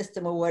change the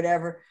system or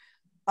whatever.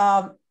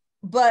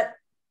 But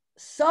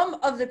some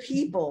of the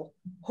people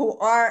who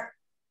are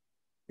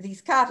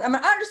these cops, I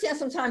mean, I understand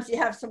sometimes you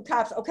have some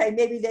cops, okay,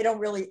 maybe they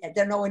don't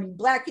know any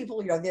Black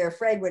people, you know, they're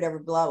afraid, whatever,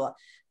 blah, blah.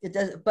 It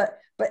does, but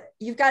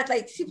you've got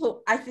like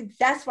people, I think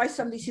that's why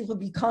some of these people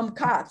become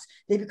cops.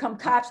 They become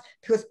cops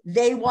because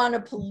they want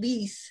to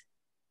police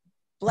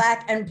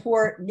Black and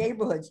poor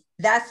neighborhoods.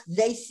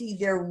 They see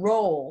their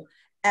role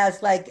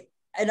as like,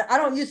 and I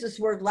don't use this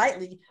word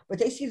lightly, but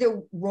they see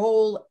their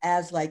role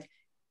as like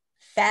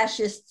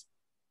fascist,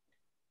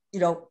 you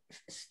know,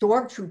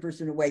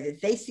 stormtroopers in a way,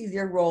 that they see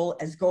their role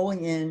as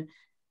going in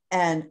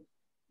and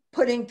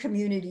putting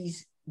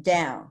communities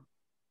down,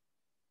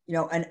 you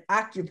know, and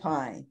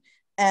occupying.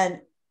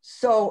 And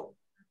so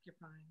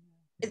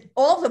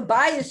all the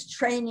bias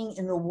training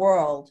in the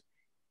world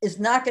is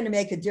not going to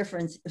make a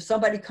difference if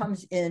somebody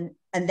comes in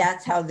and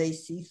that's how they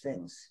see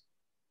things.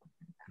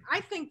 I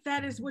think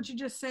that is what you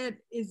just said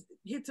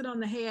hits it on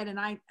the head. And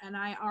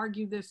I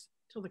argue this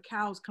till the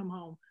cows come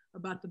home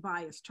about the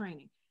bias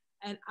training.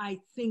 And I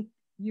think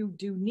you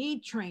do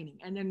need training,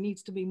 and there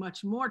needs to be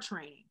much more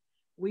training.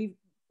 We've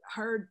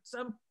heard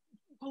some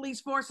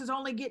police forces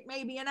only get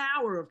maybe an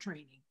hour of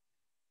training.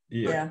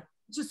 Yeah.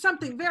 Just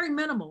something very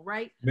minimal,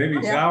 right? Maybe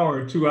an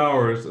hour or 2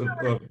 hours of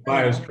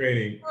bias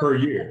training per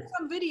year.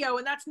 Some video,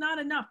 and that's not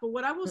enough. But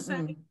what I will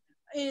say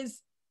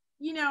is,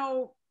 you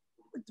know,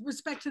 with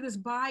respect to this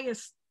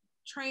bias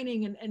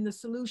training and the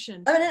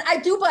solution. I mean, I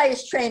do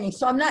bias training,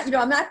 so I'm not, you know,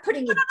 I'm not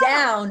putting it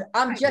down.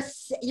 I'm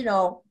just, you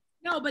know.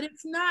 No, but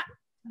it's not,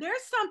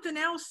 there's something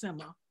else,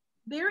 Emma.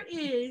 There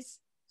is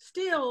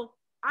still,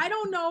 I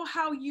don't know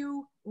how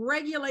you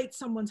regulate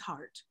someone's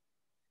heart.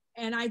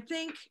 And I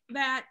think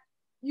that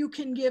you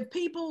can give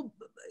people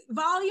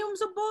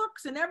volumes of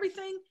books and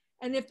everything.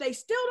 And if they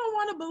still don't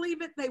want to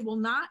believe it, they will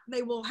not.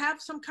 They will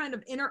have some kind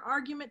of inner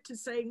argument to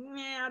say,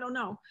 I don't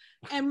know,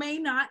 and may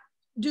not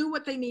do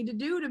what they need to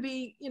do to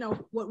be, you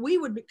know, what we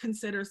would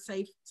consider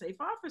safe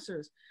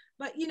officers.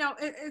 But, you know,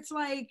 it's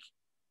like,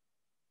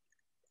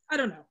 I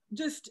don't know,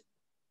 just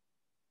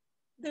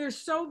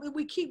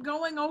we keep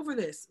going over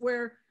this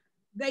where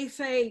they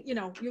say, you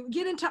know, you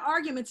get into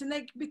arguments and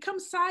they become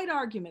side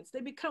arguments.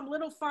 They become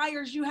little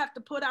fires you have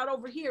to put out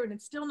over here, and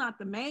it's still not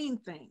the main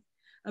thing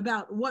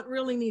about what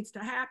really needs to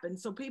happen.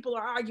 So people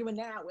are arguing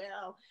now,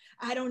 well,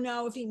 I don't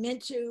know if he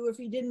meant to, if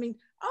he didn't mean,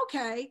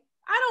 okay.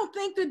 I don't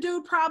think the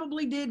dude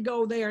probably did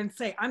go there and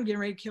say, I'm getting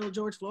ready to kill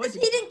George Floyd. He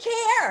didn't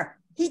care.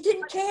 He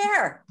didn't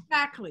care.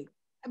 Exactly.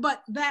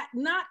 But that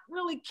not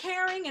really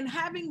caring and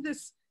having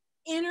this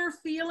inner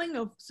feeling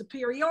of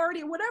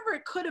superiority or whatever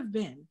it could have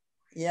been.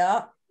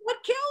 Yeah. What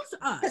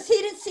kills us? Because he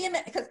didn't see him,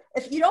 because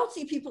if you don't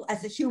see people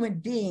as a human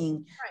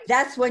being,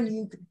 that's when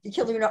you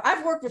kill them. You know,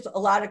 I've worked with a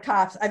lot of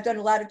cops. I've done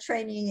a lot of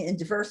training in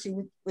diversity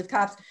with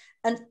cops.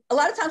 And a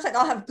lot of times, like,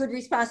 I'll have good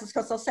responses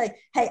because they'll say,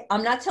 hey,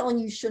 I'm not telling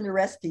you shouldn't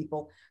arrest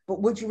people,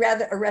 but would you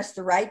rather arrest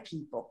the right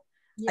people?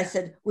 Yeah. I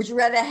said, would you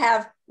rather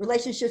have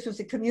relationships with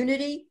the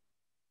community?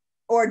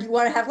 Or do you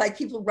want to have like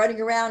people running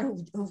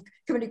around who've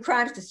committed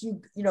crimes because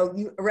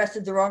you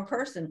arrested the wrong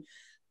person?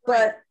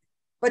 But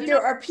But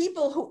there are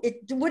people who it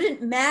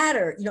wouldn't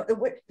matter, you know, it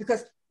would,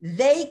 because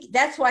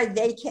that's why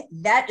they came,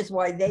 that is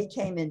why they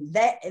came in.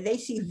 They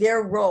see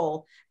their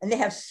role and they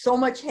have so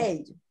much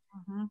hate.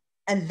 Mm-hmm.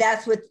 And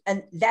that's what,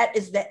 and that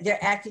is that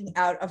they're acting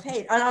out of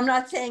hate. And I'm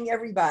not saying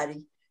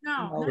everybody.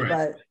 No, you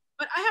know,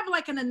 but I have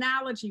like an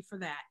analogy for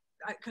that,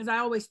 because I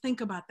always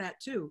think about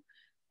that too.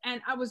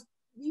 And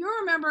you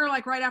remember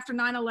like right after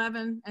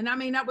 9/11, and I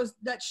mean,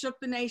 that shook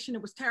the nation.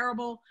 It was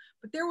terrible.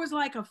 But there was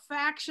like a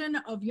faction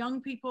of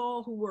young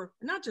people who were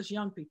not just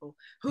young people,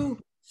 who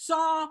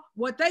saw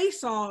what they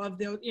saw of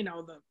the, you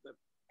know, the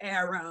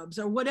Arabs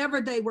or whatever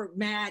they were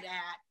mad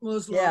at,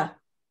 Muslim,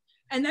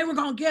 and they were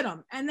going to get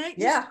them. And they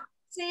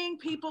seeing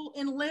people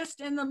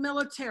enlist in the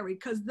military,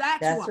 because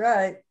that's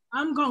right.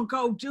 I'm going to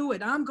go do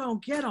it. I'm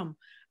going to get them.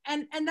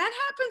 And that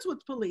happens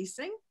with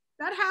policing.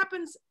 That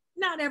happens,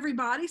 not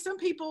everybody. Some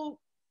people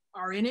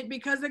are in it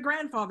because their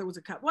grandfather was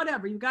a cop,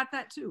 whatever, you got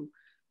that too.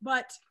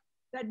 But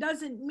that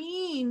doesn't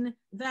mean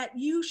that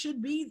you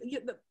should be,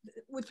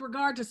 with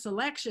regard to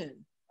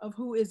selection of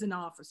who is an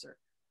officer,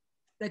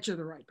 that you're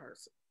the right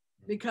person.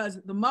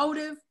 Because the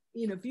motive,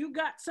 you know, if you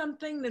got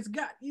something that's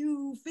got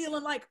you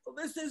feeling like, oh,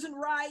 this isn't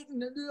right,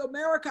 and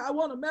America, I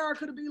want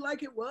America to be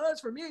like it was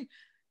for me,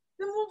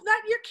 then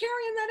that you're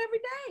carrying that every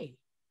day.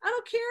 I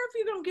don't care if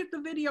you don't get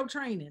the video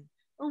training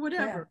or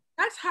whatever.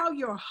 Yeah. That's how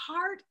your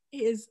heart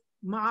is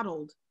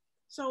modeled.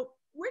 So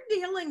we're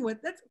dealing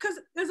with that, because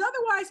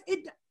otherwise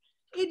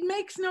it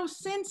makes no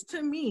sense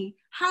to me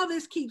how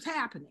this keeps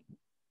happening.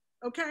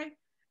 Okay.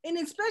 And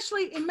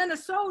especially in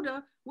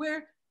Minnesota,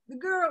 where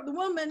the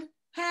woman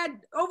had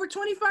over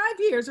 25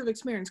 years of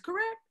experience,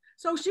 correct?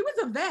 So she was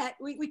a vet.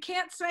 We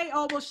can't say,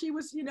 oh, well, she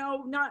was, you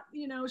know, not,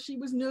 you know, she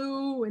was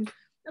new. And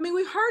I mean,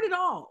 we've heard it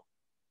all.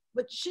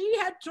 But she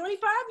had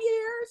 25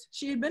 years.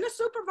 She had been a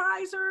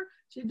supervisor.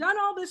 She'd done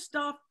all this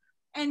stuff.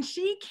 And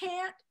she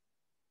can't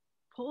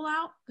pull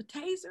out the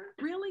taser?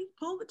 Really?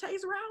 Pull the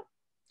taser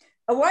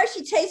out? Why is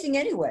she tasing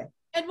anyway?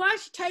 And why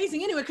is she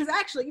tasing anyway? Because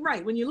actually,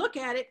 right, when you look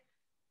at it,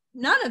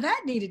 none of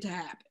that needed to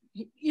happen.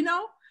 You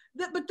know?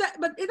 But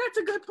that's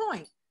a good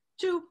point.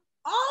 To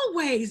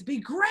always be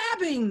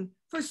grabbing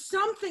for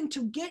something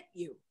to get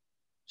you.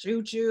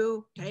 Shoot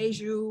you, tase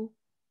you.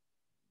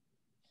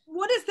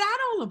 What is that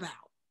all about?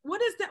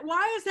 What is that?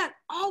 Why is that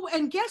all?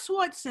 And guess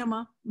what,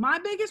 Sima? My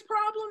biggest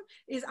problem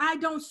is I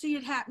don't see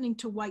it happening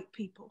to white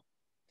people.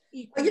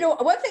 You know,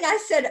 one thing I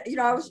said, you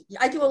know,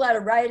 I do a lot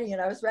of writing,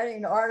 and I was writing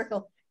an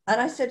article, and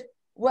I said,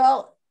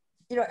 well,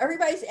 you know,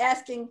 everybody's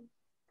asking,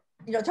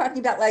 you know, talking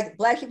about like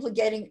Black people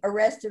getting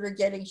arrested or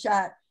getting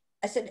shot.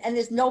 I said, and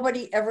there's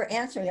nobody ever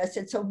answering. I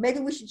said, so maybe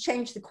we should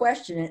change the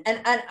question.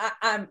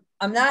 And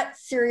I'm not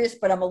serious,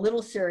 but I'm a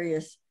little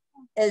serious.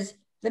 Is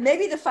that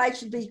maybe the fight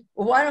should be,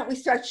 well, why don't we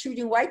start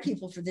shooting white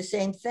people for the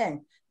same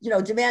thing? You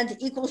know, demand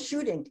equal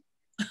shooting,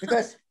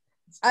 because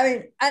I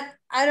mean,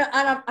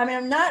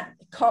 I'm not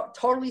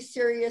totally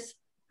serious,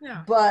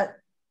 but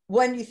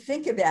when you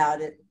think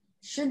about it,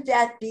 shouldn't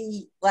that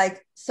be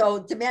like, so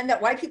demand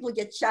that white people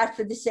get shot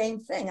for the same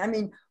thing? I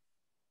mean,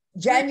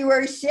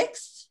 January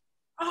 6th.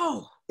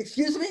 Oh,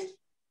 excuse me.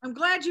 I'm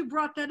glad you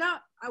brought that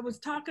up. I was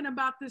talking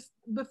about this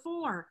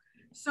before.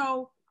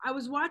 So I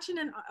was watching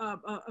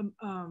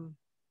an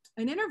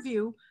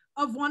interview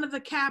of one of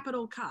the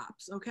Capitol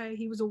cops. Okay,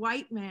 he was a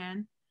white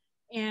man,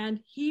 and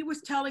he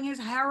was telling his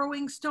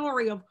harrowing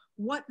story of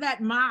what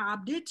that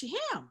mob did to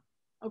him.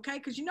 Okay,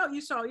 because you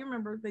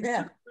remember they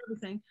took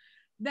everything.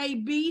 They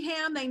beat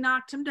him, they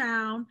knocked him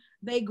down,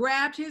 they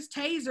grabbed his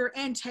taser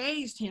and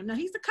tased him. Now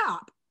he's the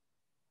cop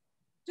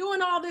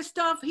doing all this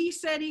stuff. He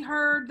said he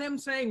heard them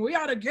saying, we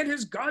ought to get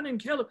his gun and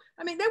kill him.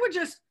 I mean, they were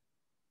just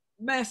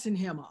messing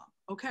him up.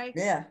 Okay.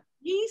 Yeah.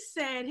 He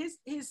said his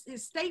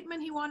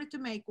statement he wanted to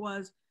make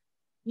was,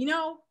 you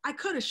know, I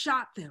could have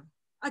shot them.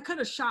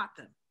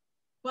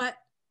 But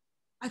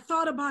I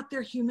thought about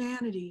their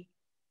humanity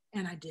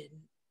and I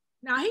didn't.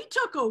 Now he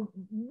took a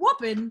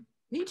whooping.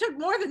 He took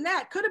more than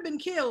that, could have been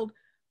killed,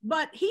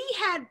 but he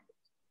had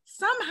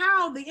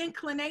somehow the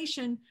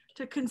inclination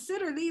to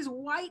consider these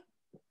white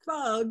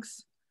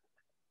thugs.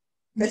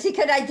 Because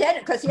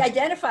he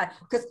identifies,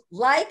 because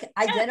like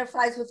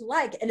identifies with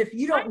like. And if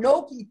you don't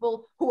know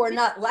people who are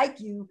not like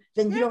you,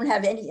 then you don't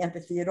have any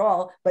empathy at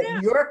all. But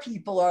your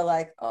people are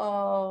like,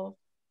 oh.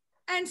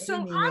 And so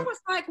I was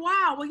like,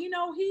 wow, well, you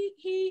know,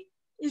 he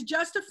is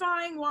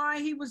justifying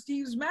why he was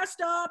messed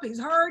up, he's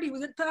hurt, he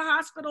was at the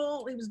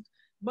hospital,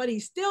 but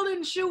he still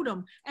didn't shoot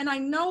him. And I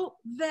know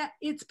that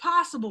it's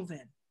possible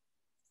then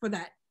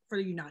for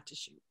you not to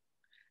shoot.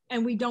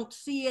 And we don't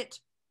see it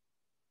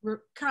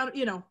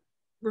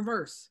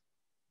reverse.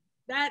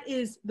 That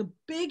is the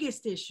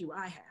biggest issue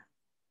I have.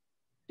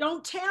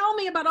 Don't tell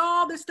me about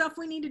all this stuff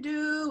we need to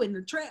do and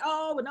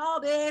and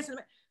all this. And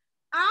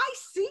I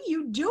see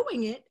you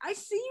doing it. I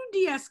see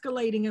you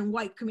de-escalating in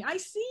white community. I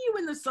see you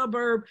in the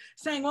suburb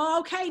saying, well,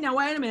 okay, now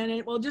wait a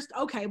minute. Well,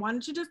 okay, why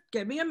don't you just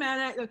give me a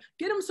minute,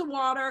 get him some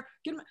water,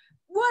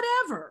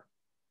 whatever.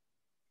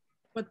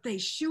 But they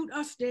shoot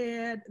us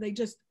dead. They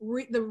just,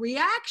 the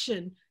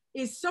reaction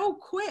is so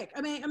quick.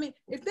 I mean,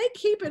 if they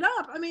keep it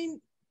up, I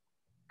mean,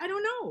 I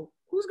don't know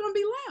who's going to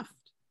be left.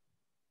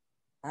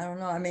 I don't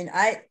know. I mean,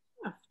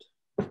 Left.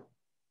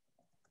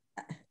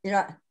 you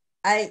know,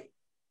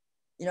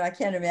 I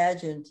can't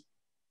imagine,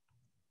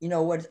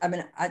 what, I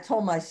mean, I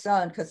told my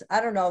son, because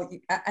I don't know,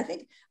 I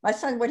think my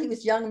son, when he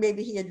was young,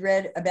 maybe he had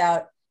read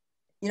about,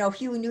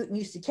 Huey Newton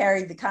used to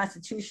carry the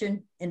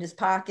Constitution in his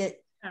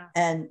pocket, Yeah.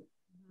 and,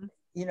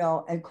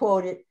 and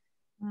quote it.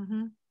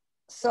 Mm-hmm.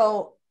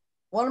 So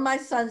one of my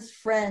son's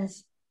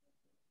friends,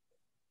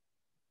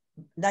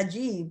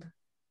 Najib,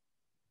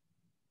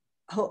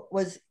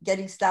 was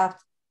getting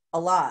stopped a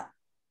lot.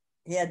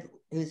 He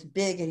was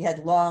big and he had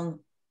long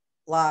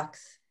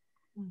locks.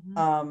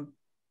 Mm-hmm.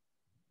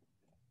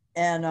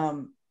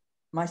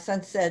 My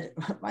son said,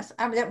 my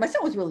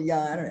son was really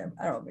young. I don't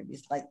know, maybe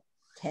he's like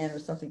 10 or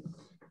something.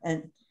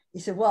 And he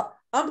said, well,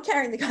 I'm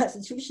carrying the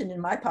Constitution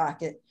in my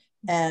pocket.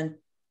 And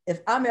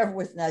if I'm ever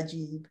with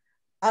Najib,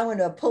 I'm going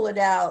to pull it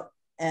out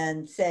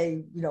and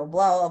say, blah,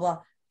 blah, blah.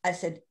 I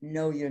said,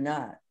 no, you're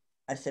not.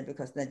 I said,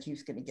 because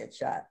Najib's going to get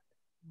shot.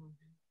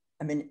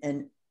 I mean,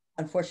 and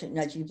unfortunately,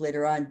 Najib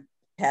later on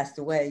passed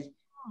away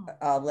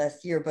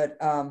last year. But,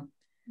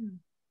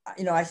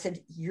 I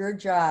said, your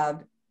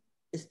job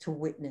is to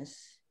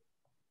witness.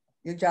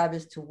 Your job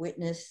is to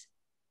witness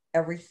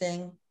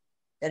everything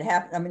that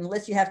happened. I mean,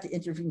 unless you have to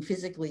intervene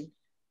physically,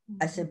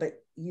 I said,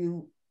 but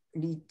you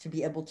need to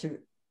be able to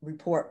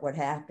report what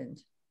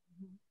happened.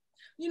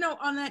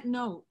 On that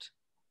note,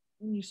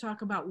 when you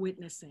talk about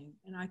witnessing,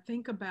 and I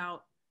think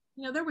about,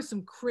 there was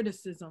some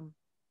criticism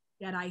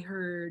that I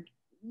heard,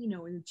 in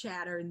the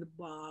chatter, in the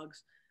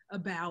blogs,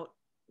 about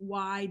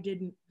why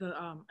didn't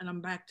and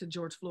I'm back to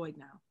George Floyd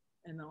now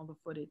and all the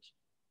footage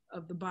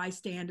of the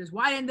bystanders.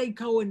 Why didn't they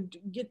go and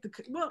get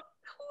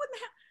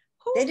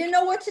They didn't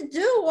know what to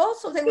do.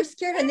 Also, they were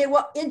scared, and they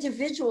were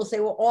individuals. They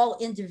were all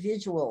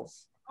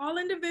individuals. All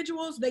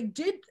individuals. They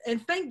did,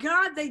 and thank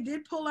God they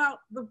did pull out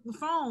the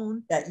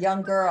phone. That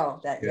young girl.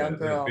 That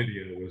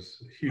video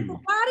was huge. The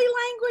body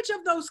language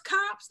of those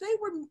cops, they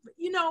were,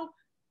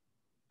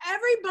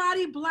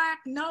 everybody Black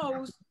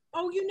knows,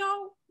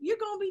 you're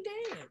going to be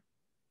dead.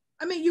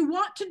 I mean, you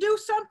want to do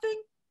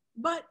something,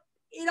 but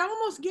it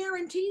almost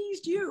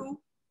guarantees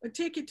you a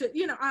ticket to,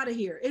 out of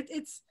here.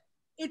 It's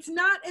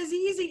not as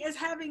easy as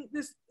having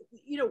this,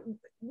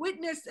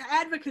 witness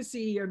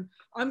advocacy, and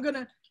I'm going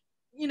to,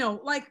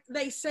 like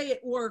they say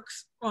it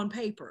works on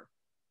paper.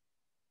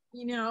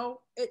 A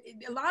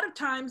lot of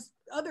times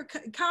other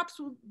cops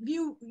will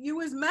view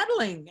you as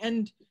meddling,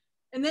 and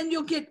then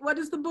you'll get, what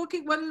is the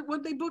booking?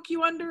 What they book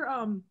you under?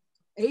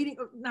 Aiding,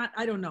 not,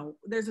 I don't know.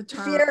 There's a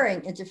term.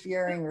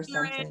 Interfering or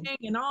something.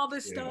 And all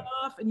this stuff.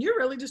 And you're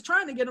really just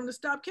trying to get them to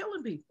stop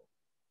killing people.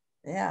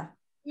 Yeah.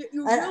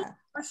 You really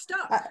are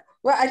stuck.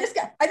 Well, I just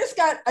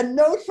got a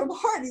note from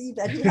Hardy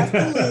that he has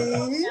to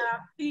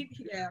leave.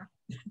 Yeah.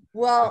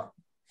 Well,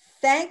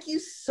 thank you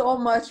so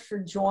much for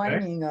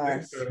joining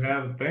us.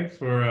 Thanks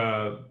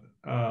for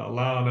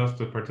allowing us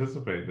to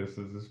participate. This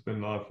has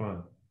been a lot of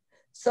fun.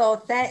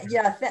 So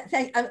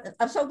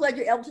I'm so glad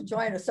you're able to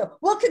join us. So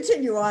we'll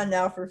continue on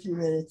now for a few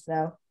minutes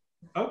now.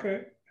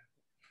 Okay.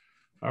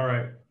 All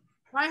right.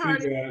 Bye,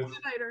 Hardy. See you guys. See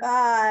you later.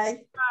 Bye.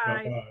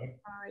 Bye.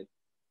 Bye.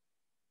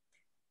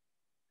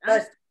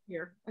 But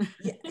here.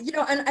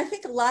 And I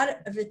think a lot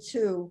of it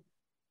too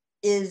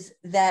is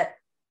that,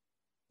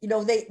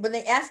 when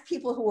they ask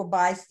people who are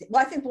bystanders,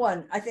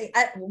 well, I think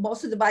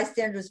most of the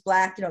bystanders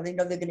Black, they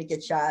know they're going to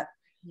get shot.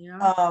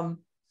 Yeah.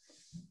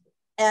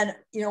 And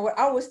what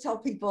I always tell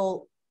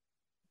people,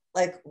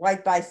 like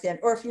white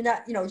bystander, or if you're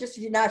not, just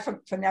if you're not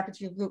from that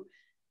particular group,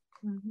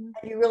 and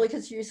you really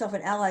consider yourself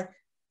an ally,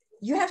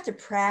 you have to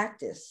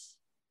practice,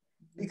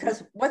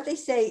 because what they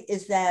say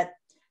is that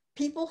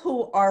people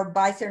who are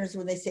bystanders,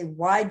 when they say,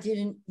 why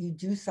didn't you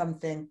do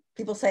something?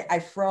 People say, I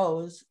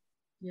froze.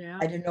 Yeah.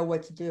 I didn't know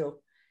what to do.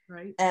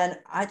 Right. And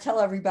I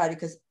tell everybody,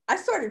 because I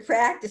started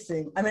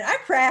practicing. I mean, I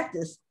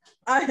practice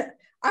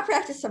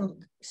some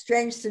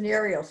strange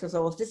scenarios.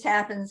 So if this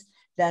happens,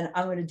 then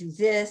I'm going to do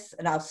this,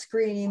 and I'll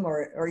scream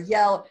or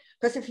yell.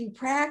 Because if you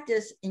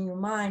practice in your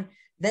mind,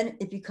 then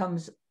it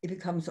becomes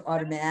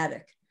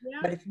automatic. Yeah.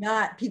 But if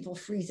not, people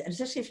freeze. And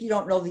especially if you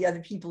don't know the other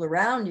people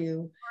around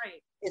you,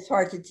 right, it's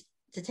hard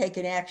to take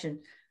an action.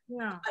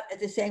 Yeah. But at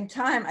the same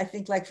time, I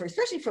think, like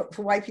especially for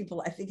white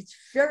people, I think it's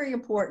very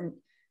important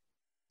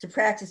to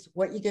practice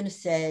what you're going to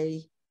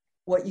say,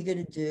 what you're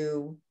going to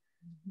do.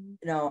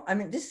 I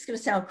mean, this is going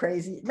to sound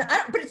crazy, but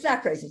it's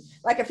not crazy.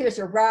 Like if there's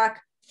a rock,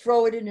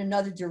 throw it in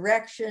another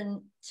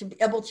direction, to be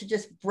able to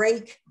just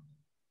break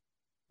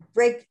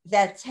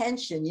that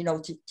tension,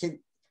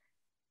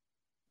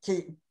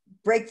 to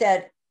break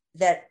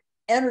that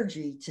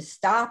energy, to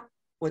stop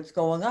what's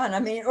going on. I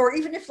mean, or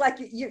even if like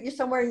you're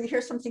somewhere and you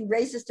hear something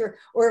racist,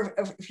 or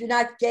if you're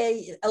not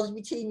gay,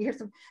 LGBT, and you hear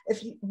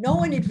if you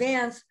know in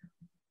advance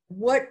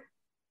what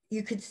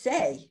you could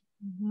say,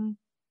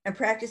 and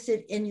practice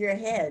it in your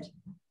head.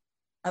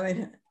 I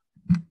mean,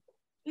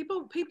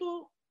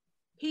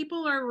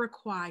 people are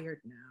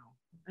required now,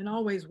 and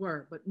always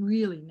were, but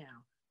really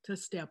now, to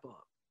step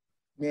up.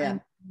 Yeah.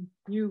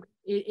 And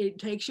it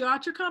takes you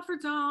out your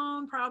comfort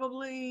zone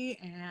probably.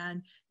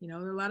 And, you know,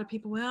 there are a lot of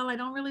people, well, I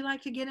don't really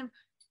like to get him.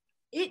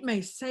 It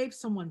may save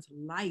someone's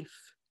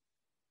life.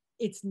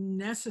 It's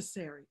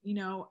necessary, you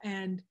know,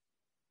 and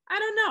I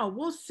don't know.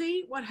 We'll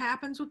see what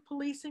happens with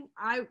policing.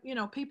 You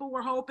know, people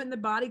were hoping the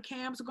body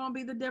cams are going to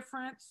be the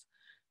difference.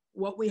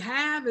 What we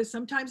have is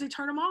sometimes they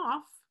turn them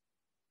off,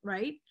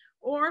 right?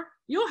 Or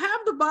you'll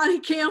have the body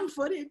cam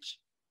footage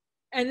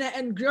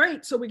and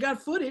great. So we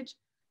got footage,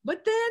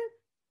 but then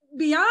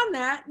beyond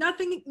that,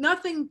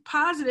 nothing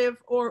positive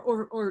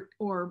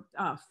or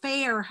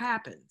fair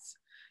happens.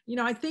 You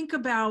know, I think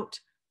about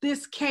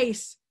this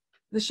case,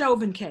 the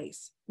Chauvin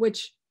case,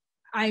 which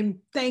I'm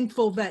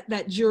thankful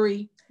that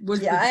jury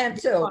was. Yeah, I am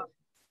too.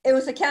 It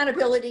was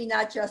accountability,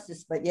 not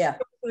justice, but yeah.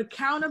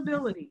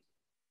 Accountability.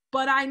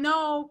 But I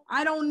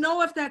don't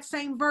know if that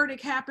same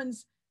verdict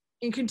happens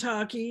in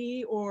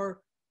Kentucky or,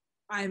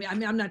 I mean,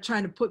 I'm not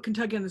trying to put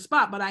Kentucky on the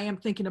spot, but I am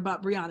thinking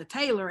about Breonna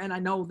Taylor, and I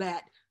know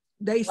that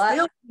they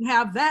still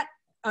have that,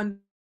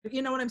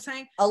 you know what I'm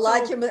saying?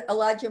 Elijah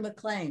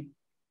McClain.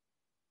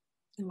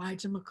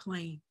 Elijah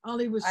McClain. All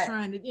he was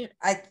trying to,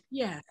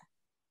 yeah.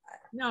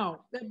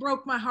 No, that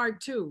broke my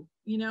heart too,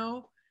 you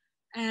know?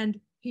 And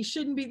he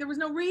shouldn't be, there was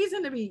no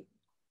reason to be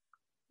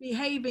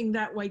behaving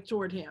that way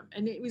toward him.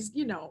 And it was,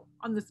 you know,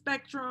 on the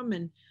spectrum,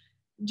 and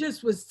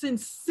just was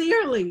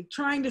sincerely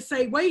trying to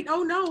say, wait,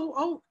 oh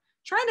no,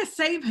 trying to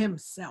save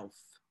himself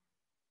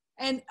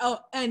and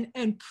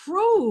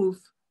prove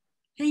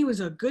he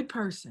was a good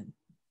person.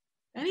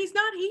 And he's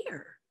not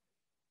here.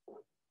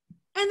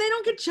 And they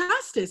don't get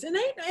justice. And they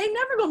ain't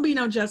never gonna be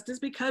no justice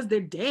because they're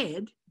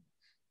dead.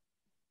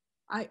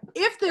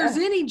 If there's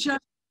any justice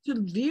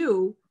to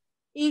view,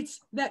 it's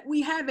that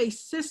we have a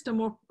system,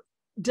 or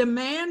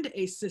demand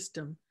a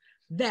system,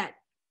 that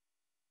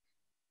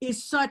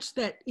is such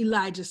that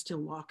Elijah's still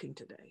walking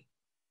today.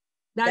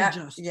 That's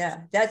justice.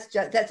 Yeah, that's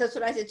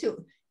what I said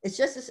too. It's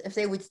just as if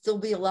they would still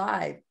be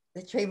alive,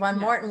 that Trayvon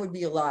Martin would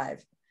be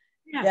alive.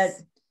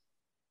 Yes.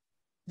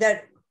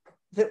 That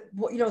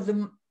you know,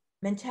 the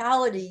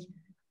mentality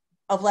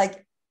of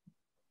like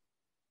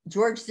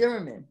George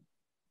Zimmerman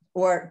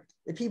or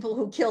the people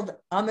who killed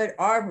Ahmaud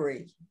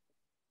Arbery.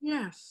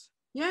 Yes.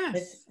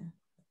 You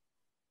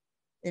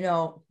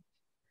know,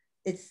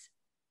 it's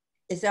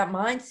that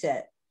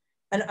mindset.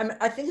 And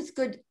I think it's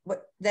good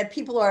that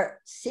people are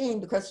seeing,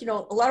 because, you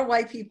know, a lot of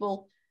white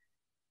people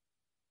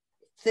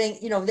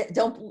think, you know, they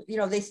don't, you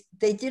know,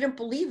 they didn't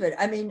believe it.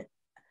 I mean,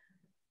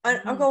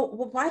 I go,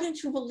 well, why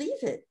didn't you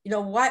believe it? You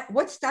know,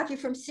 what stopped you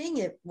from seeing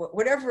it?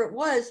 Whatever it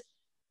was,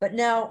 but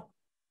now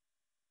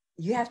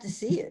you have to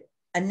see it,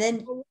 and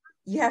then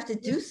you have to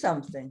do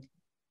something.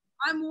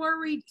 I'm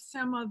worried,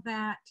 Sema,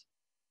 that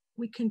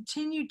we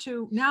continue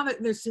to, now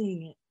that they're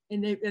seeing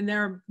it, and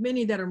there are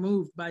many that are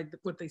moved by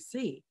what they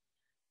see,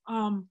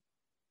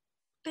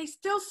 they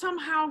still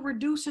somehow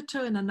reduce it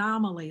to an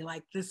anomaly,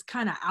 like this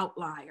kind of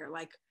outlier,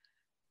 like,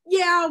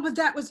 yeah, but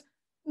that was,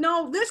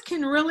 no, this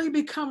can really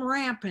become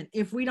rampant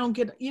if we don't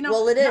get, you know.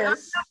 Well, it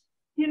is.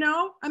 You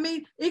know, I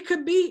mean, it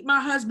could be my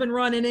husband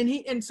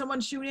running and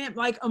someone shooting him,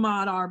 like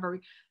Ahmaud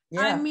Arbery.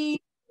 Yeah. I mean,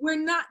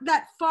 we're not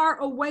that far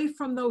away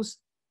from those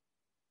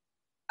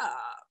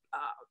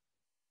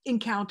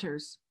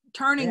encounters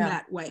turning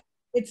that way.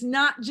 It's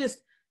not just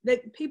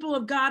that people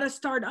have got to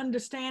start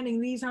understanding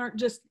these aren't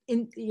just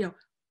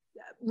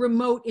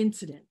remote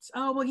incidents.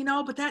 Oh, well, you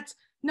know, but that's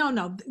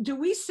no. Do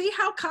we see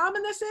how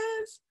common this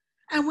is?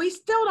 And we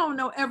still don't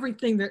know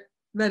everything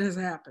that has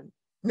happened.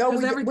 No,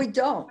 we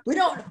don't. We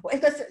don't,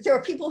 because there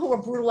are people who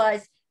are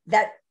brutalized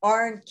that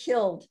aren't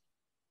killed,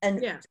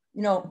 and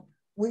you know,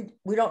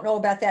 we don't know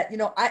about that. You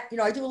know, I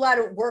do a lot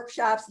of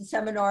workshops and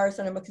seminars,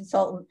 and I'm a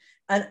consultant,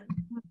 and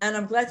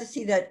I'm glad to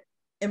see that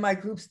in my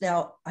groups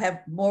now I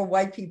have more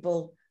white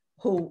people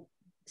who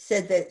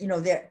said that, you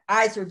know, their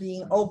eyes are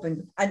being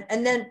opened,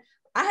 and then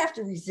I have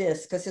to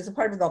resist, because there's a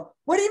part of me go,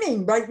 what do you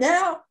mean right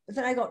now? But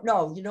then I go,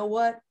 no, you know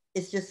what?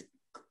 It's just,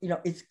 you know,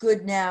 it's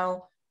good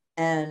now,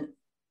 and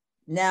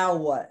now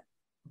what?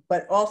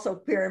 But also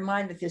bear in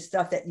mind that there's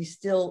stuff that you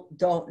still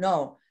don't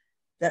know,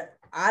 that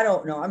I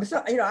don't know. I'm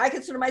so, you know, I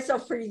consider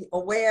myself pretty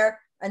aware,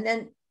 and then,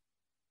 you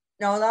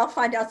know, and I'll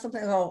find out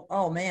something and go,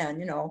 oh man,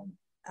 you know,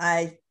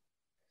 I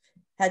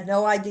had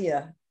no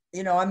idea.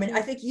 You know, I mean,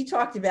 I think you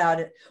talked about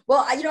it.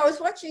 Well, you know, I was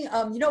watching,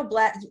 you know,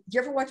 do you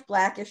ever watch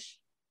Blackish?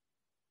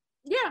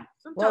 Yeah,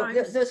 sometimes.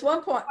 Well, there's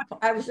one point,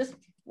 I was just,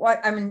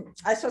 I mean,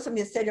 I saw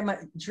something that said,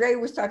 Dre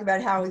was talking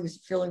about how he was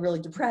feeling really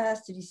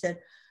depressed, and he said,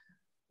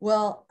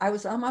 well, I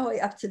was on my way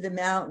up to the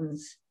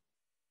mountains,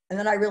 and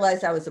then I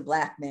realized I was a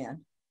Black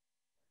man.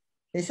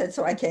 He said,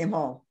 so I came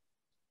home.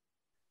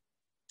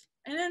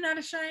 And isn't that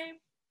a shame?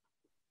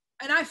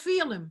 And I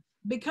feel him,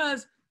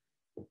 because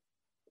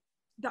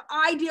the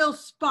ideal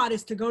spot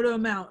is to go to a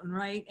mountain,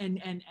 right?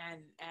 And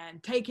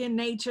take in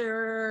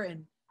nature,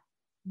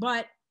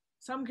 but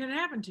something can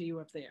happen to you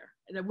up there.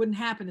 And it wouldn't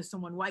happen to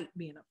someone white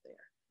being up there.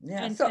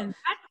 Yeah. And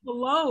that's the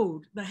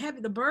load,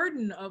 the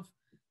burden of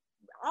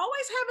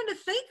always having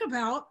to think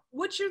about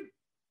what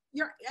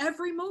your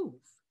every move.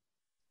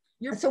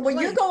 So when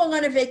you're going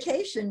on a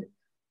vacation,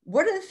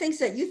 what are the things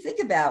that you think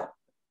about?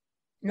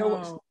 You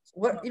know,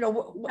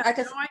 I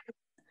guess.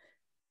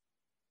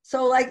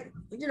 So like,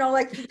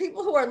 like for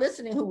people who are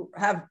listening who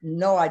have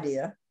no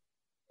idea.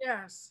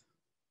 Yes.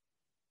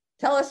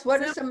 Tell us,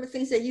 what are some of the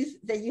things that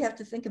you have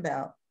to think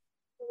about?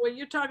 When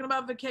you're talking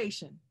about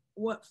vacation,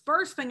 what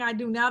first thing I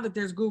do now that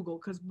there's Google,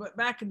 because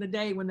back in the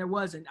day when there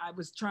wasn't, I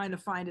was trying to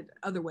find it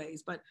other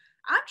ways, but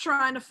I'm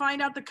trying to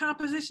find out the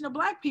composition of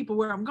Black people,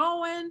 where I'm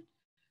going.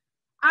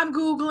 I'm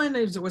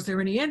Googling, was there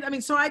any, I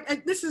mean, so I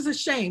this is a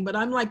shame, but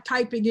I'm like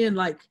typing in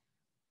like,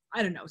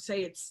 I don't know,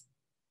 say it's,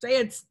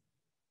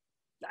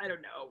 I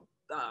don't know,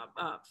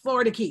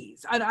 Florida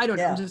Keys. I don't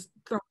know, I'm just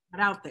throwing it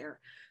out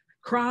there.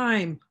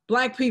 Crime,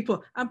 Black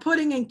people. I'm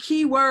putting in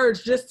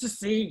keywords just to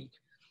see,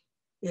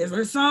 is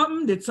there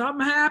something? Did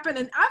something happen?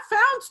 And I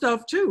found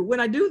stuff too when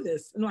I do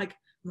this. And I'm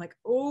like,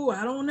 oh,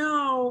 I don't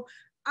know.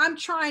 I'm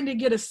trying to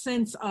get a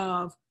sense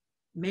of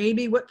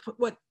maybe what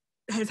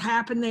has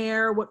happened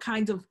there, what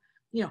kinds of,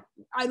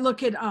 I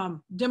look at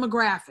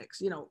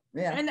demographics,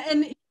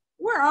 and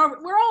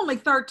we're only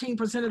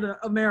 13% of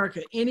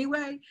America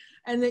anyway.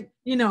 And that,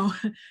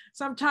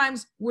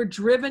 sometimes we're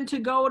driven to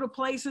go to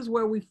places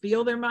where we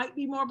feel there might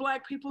be more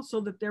Black people,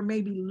 so that there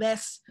may be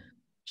less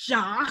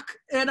shock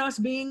at us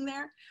being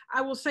there.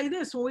 I will say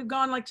this, when we've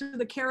gone like to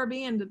the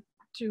Caribbean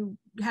to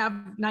have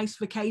nice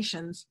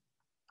vacations,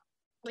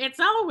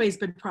 it's always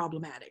been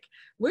problematic.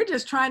 We're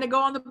just trying to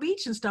go on the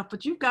beach and stuff,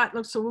 but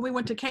so when we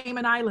went to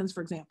Cayman Islands,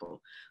 for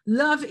example,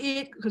 love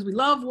it because we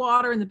love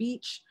water and the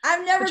beach.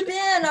 I've never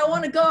been, I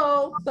want to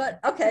go, but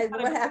okay,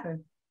 what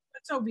happened?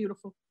 It's so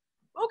beautiful.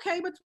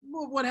 Okay, but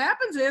what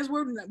happens is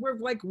we're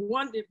like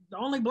the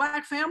only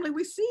Black family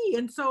we see.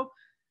 And so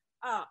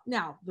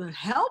now the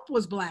help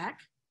was Black,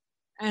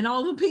 and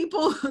all the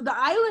people, the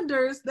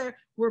islanders there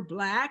were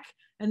Black,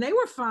 and they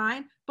were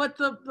fine, but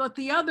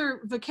the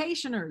other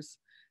vacationers,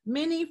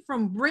 many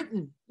from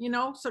Britain,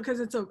 so because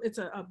it's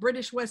a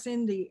British West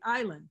Indies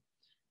island.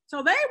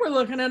 So they were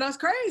looking at us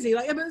crazy.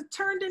 Like it was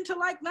turned into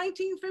like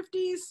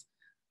 1950s,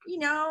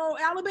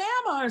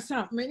 Alabama or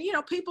something.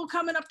 And, people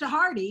coming up to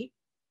Hardy,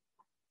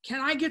 can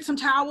I get some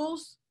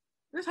towels?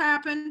 This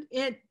happened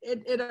at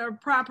our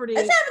property.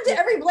 It's happened to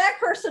every Black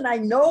person I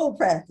know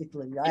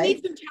practically, right? I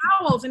need some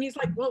towels. And he's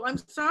like, well, I'm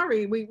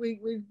sorry,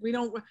 we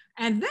don't.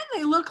 And then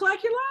they look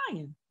like you're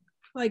lying.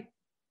 Like,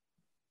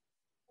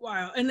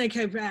 wow. And they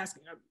kept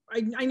asking,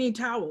 I need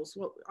towels.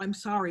 Well, I'm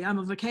sorry, I'm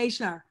a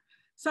vacationer.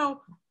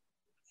 So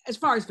as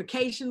far as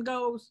vacation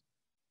goes,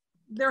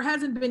 there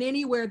hasn't been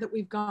anywhere that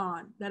we've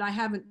gone that I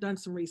haven't done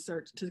some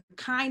research to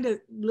kind of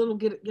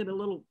get a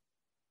little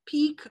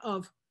peek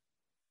of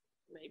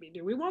maybe,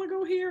 do we want to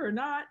go here or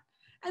not?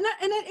 And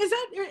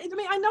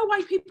I know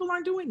white people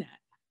aren't doing that.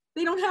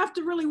 They don't have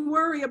to really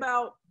worry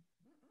about,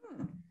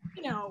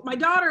 my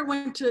daughter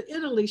went to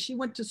Italy. She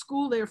went to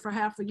school there for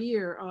half a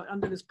year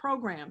under this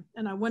program.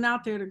 And I went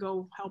out there to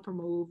go help her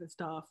move and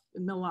stuff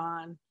in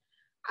Milan.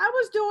 I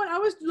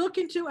was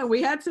looking to, and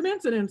we had some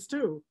incidents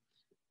too.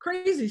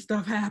 Crazy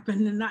stuff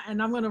happened.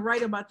 And I'm going to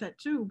write about that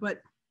too.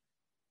 But,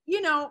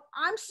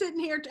 I'm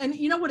sitting here and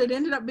you know what it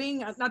ended up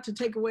being, not to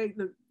take away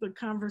the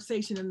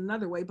conversation in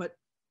another way, but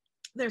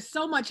there's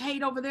so much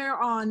hate over there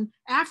on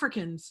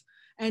Africans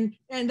and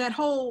that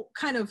whole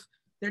kind of,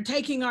 they're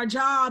taking our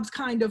jobs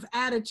kind of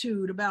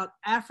attitude about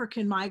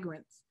African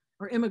migrants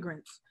or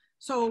immigrants.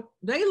 So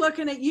they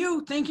looking at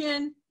you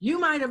thinking you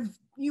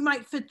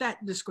might fit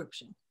that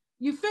description.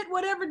 You fit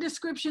whatever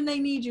description they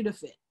need you to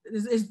fit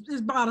is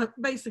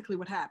basically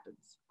what happens.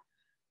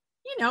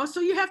 So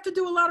you have to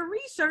do a lot of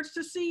research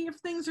to see if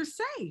things are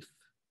safe.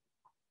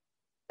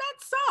 That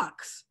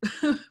sucks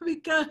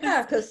because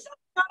it's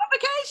not a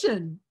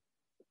vacation.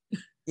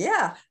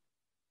 Yeah.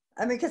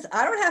 I mean, because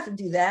I don't have to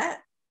do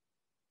that.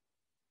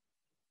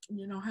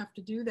 You don't have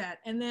to do that.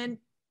 And then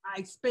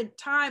I spent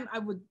time,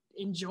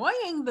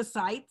 enjoying the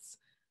sights,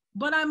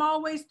 but I'm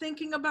always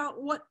thinking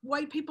about what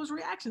white people's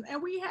reactions.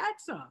 And we had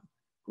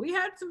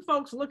some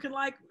folks looking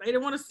like they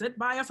didn't want to sit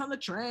by us on the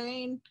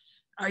train.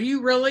 Are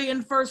you really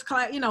in first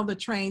class? The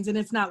trains, and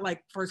it's not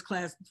like first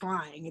class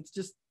flying. It's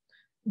just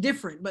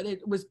different, but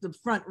it was the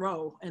front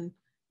row. And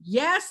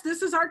yes,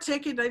 this is our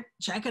ticket. They're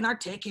checking our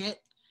ticket.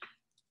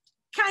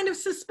 Kind of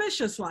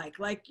suspicious, like,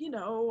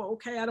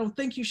 okay, I don't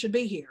think you should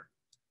be here.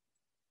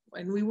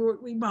 And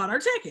we bought our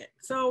ticket.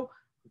 So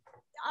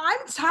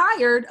I'm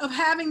tired of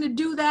having to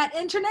do that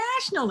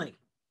internationally.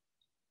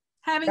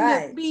 Having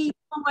to be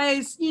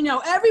always,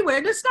 everywhere.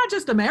 It's not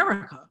just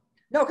America.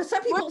 No, because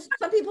some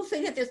people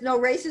think that there's no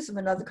racism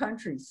in other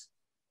countries.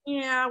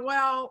 Yeah,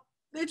 well,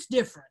 it's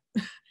different.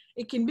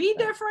 It can be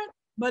different,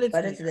 but it's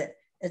there.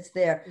 It's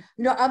there.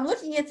 I'm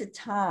looking at the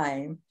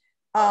time.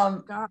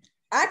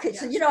 I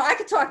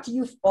could talk to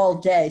you all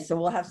day, so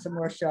we'll have some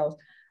more shows.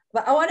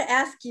 But I want to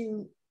ask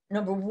you,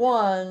 number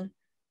one,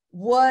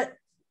 what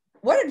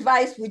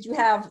advice would you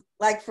have,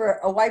 like for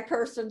a white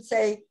person,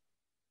 say,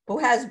 who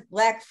has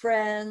Black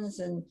friends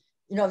and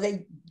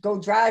they go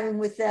driving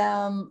with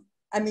them?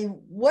 I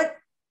mean, what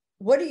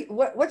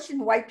should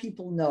white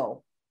people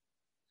know?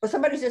 Or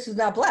somebody just who's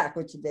not Black,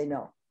 what should they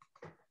know?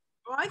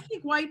 Well, I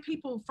think white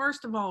people,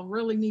 first of all,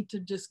 really need to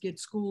just get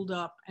schooled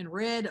up and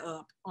read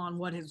up on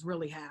what has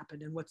really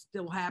happened and what's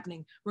still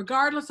happening,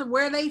 regardless of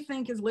where they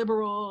think is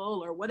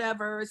liberal or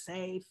whatever,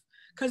 safe,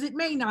 because it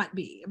may not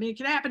be. I mean, it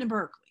can happen in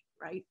Berkeley,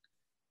 right?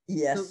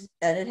 Yes, So,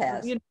 and it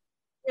has. You know,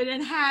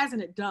 it has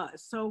and it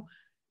does. So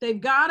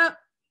they've got to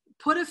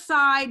put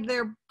aside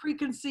their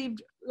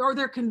preconceived or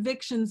their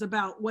convictions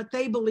about what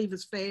they believe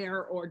is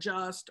fair or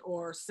just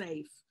or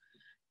safe,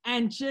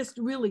 and just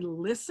really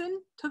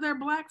listen to their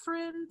Black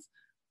friends.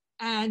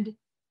 And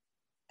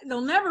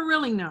they'll never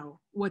really know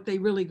what they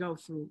really go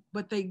through,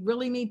 but they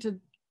really need to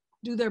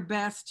do their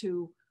best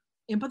to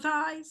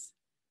empathize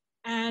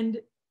and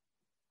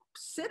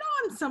sit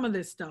on some of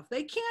this stuff.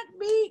 They can't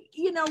be,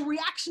 you know,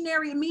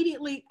 reactionary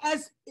immediately,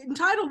 as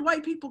entitled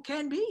white people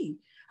can be,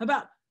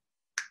 about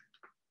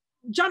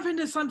jump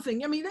into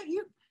something. I mean,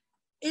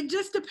 it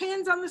just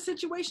depends on the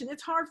situation.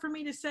 It's hard for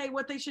me to say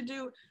what they should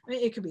do. I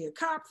mean, it could be a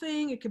cop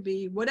thing. It could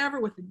be whatever,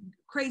 with the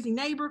crazy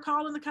neighbor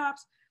calling the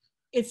cops.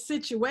 It's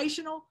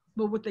situational,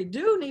 but what they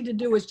do need to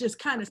do is just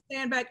kind of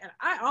stand back. And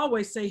I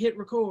always say, hit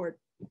record.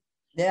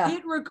 Yeah.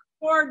 Hit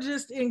record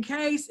just in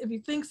case, if you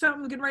think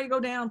something's getting ready to go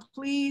down,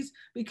 please,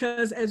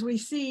 because as we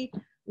see,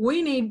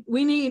 we need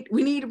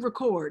to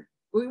record.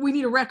 We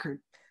need a record.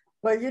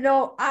 But you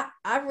know,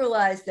 I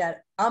realized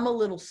that I'm a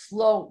little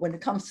slow when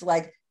it comes to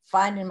like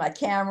finding my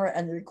camera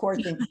and the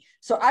record thing.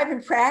 So I've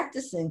been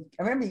practicing.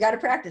 Remember, you got to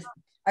practice.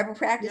 I've been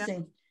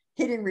practicing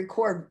hitting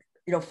record,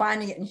 you know,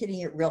 finding it and hitting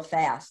it real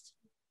fast.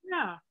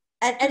 Yeah.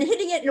 And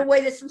hitting it in a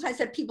way that sometimes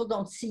that people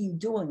don't see you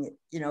doing it,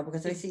 you know,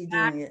 because they see you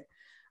doing it.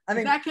 I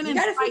mean, you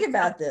got to think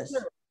about this.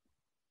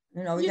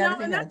 You know, we got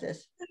to think about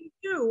this.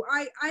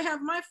 I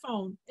have my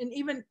phone, and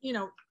even, you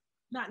know,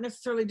 not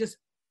necessarily just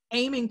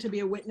aiming to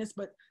be a witness,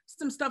 but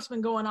some stuff's been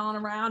going on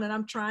around, and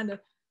I'm trying to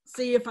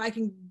see if I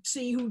can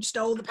see who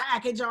stole the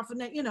package off of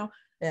that, you know.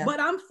 Yeah. But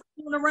I'm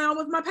fooling around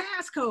with my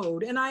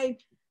passcode, and I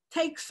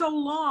take so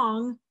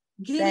long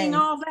getting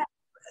all that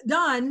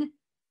done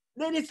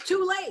that it's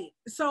too late.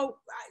 So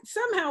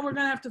somehow we're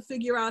going to have to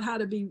figure out how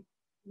to be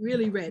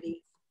really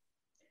ready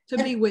to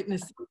be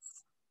witnesses.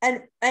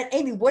 And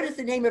Amy, what is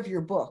the name of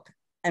your book,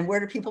 and where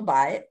do people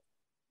buy it?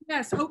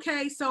 Yes.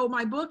 Okay. So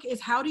my book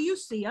is How Do You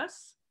See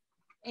Us?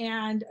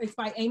 And it's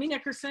by Amy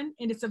Nickerson,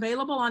 and it's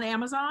available on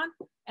Amazon,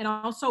 and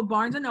also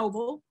Barnes &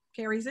 Noble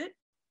carries it.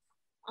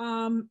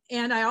 And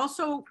I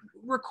also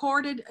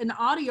recorded an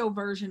audio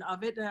version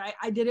of it.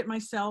 I did it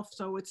myself,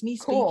 so it's me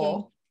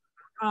speaking.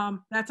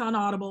 That's on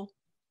Audible,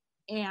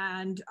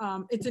 and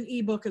it's an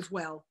ebook as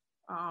well.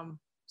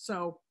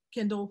 So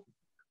Kindle.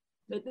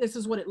 This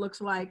is what it looks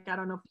like. I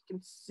don't know if you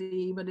can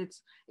see, but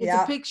it's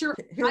a picture of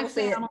my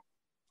family.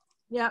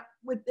 Yeah,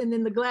 and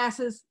then the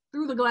glasses,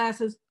 through the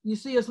glasses, you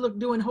see us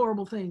doing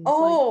horrible things.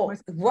 Oh, like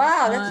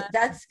wow,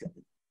 that's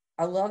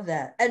I love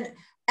that.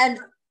 And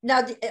now,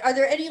 are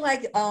there any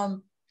like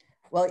well,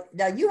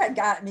 now you had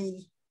got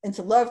me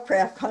into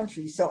Lovecraft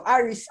country, so I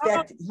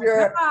respect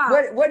your.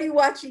 What are you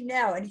watching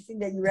now? Anything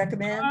that you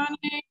recommend?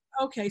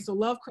 Okay, so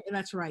Lovecraft.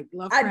 That's right,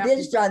 Lovecraft. I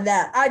binged on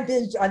that.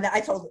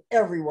 I told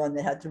everyone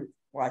they had to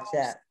watch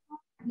that.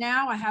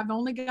 Now I have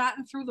only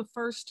gotten through the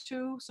first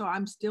two, so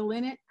I'm still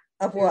in it.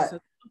 Of what?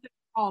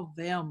 Called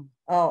Them.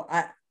 Oh,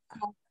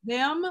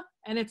 Them,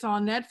 and it's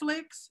on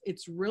Netflix.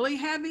 It's really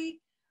heavy,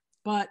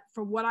 but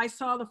for what I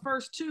saw the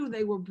first two,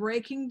 they were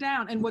breaking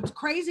down. And what's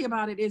crazy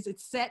about it is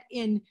it's set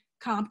in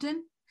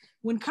Compton,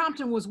 when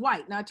Compton was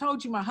white. Now I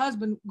told you my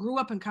husband grew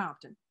up in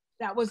Compton.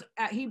 That was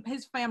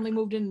his family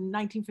moved in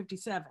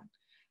 1957,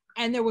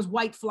 and there was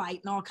white flight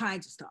and all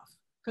kinds of stuff.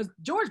 Because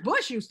George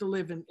Bush used to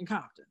live in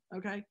Compton.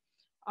 Okay.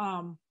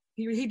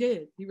 He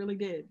did. He really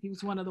did. He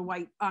was one of the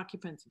white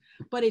occupants.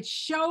 But it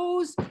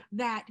shows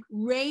that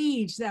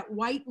rage, that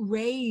white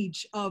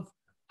rage of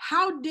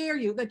how dare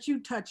you, that you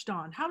touched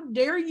on. How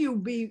dare you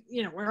be,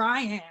 you know, where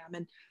I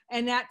am?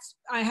 And that's,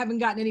 I haven't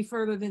gotten any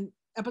further than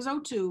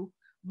episode 2,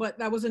 but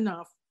that was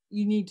enough.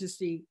 You need to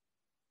see,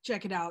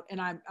 check it out. And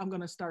I'm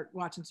going to start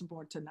watching some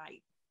more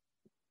tonight.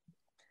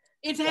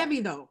 It's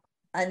heavy though.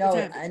 I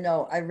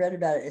know. I read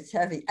about it. It's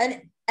heavy.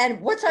 And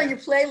what's on your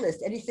playlist?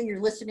 Anything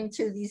you're listening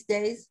to these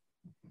days?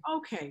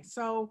 Okay,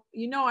 so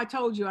you know I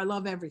told you I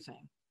love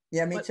everything.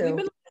 Yeah, me too.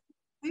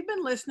 We've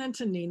been listening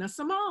to Nina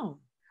Simone.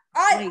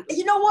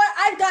 You know what?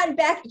 I've gotten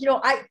back. You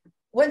know,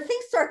 when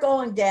things start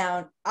going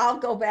down, I'll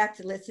go back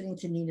to listening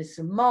to Nina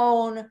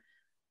Simone.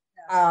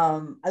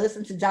 I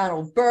listen to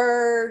Donald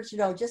Byrd. You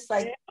know, just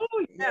like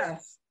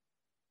yes.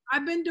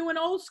 I've been doing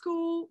old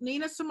school.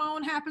 Nina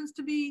Simone happens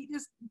to be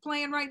just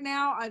playing right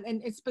now,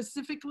 and it's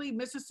specifically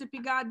Mississippi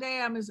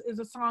Goddamn is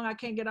a song I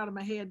can't get out of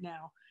my head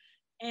now.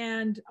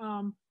 And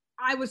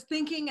I was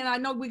thinking, and I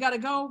know we got to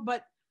go,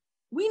 but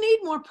we need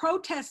more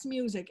protest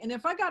music. And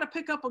if I got to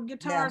pick up a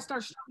guitar and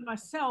start showing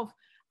myself,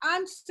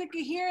 I'm sick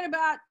of hearing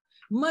about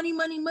money,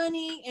 money,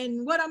 money,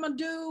 and what I'm going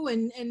to do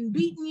and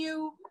beating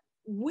you.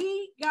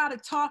 We got to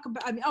talk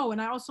about,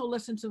 and I also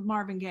listen to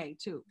Marvin Gaye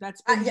too.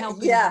 That's been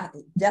helping. Yeah,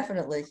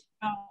 definitely.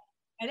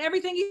 And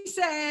everything he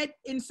said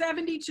in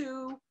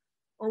 72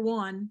 or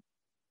 1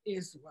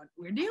 is what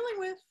we're dealing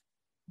with.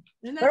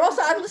 But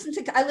also I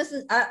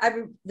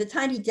the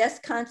Tiny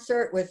Desk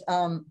concert with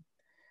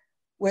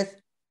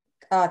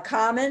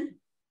Common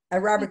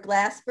and Robert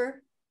Glasper.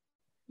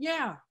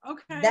 Yeah.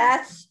 Okay.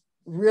 That's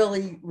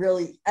really,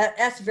 really,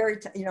 that's very,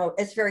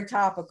 it's very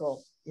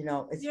topical.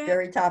 It's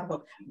very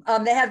topical.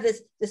 They have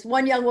this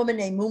one young woman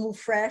named Mumu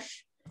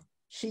Fresh.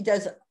 She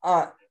does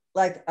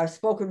like a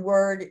spoken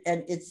word,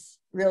 and it's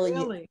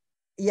really,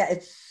 yeah,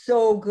 it's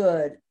so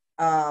good.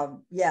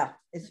 Yeah,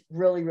 it's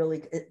really, really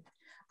good.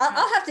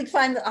 I'll have to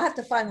find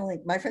the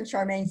link. My friend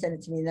Charmaine sent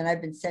it to me, and then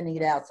I've been sending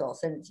it out, so I'll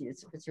send it to you.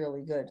 It's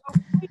really good. Oh,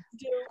 please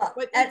do.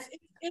 But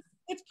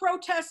it's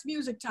protest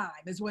music time,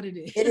 is what it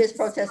is. It is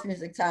protest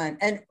music time.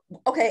 And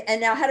okay,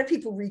 and now how do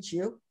people reach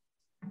you?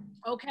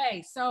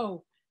 Okay,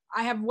 so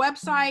I have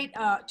website,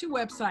 two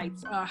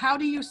websites.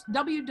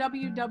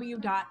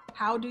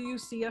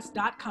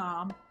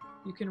 www.howdoyouseeus.com.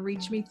 You can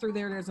reach me through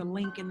there. There's a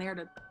link in there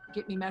to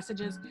get me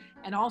messages,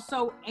 and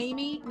also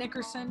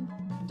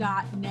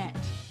amynickerson.net.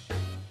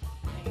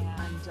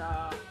 And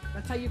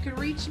that's how you can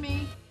reach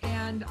me.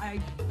 And I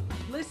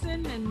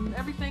listen and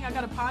everything. I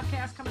got a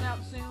podcast coming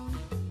out soon.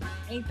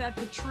 Ain't That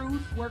the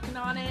Truth? Working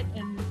on it,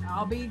 and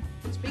I'll be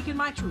speaking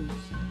my truth.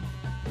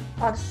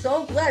 I'm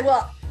so glad.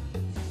 Well,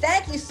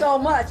 thank you so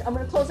much. I'm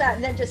going to close out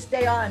and then just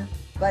stay on.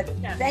 But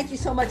Thank you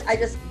so much. I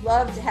just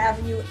loved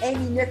having you.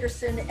 Amy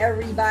Nickerson,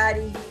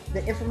 everybody.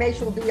 The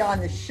information will be on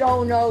the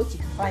show notes. You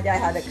can find out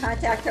how to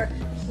contact her.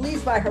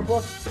 Please buy her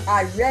book.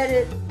 I read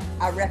it.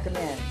 I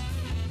recommend.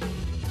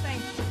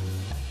 Thank you.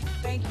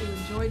 Thank you.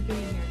 Enjoyed being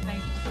here.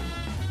 Thank you.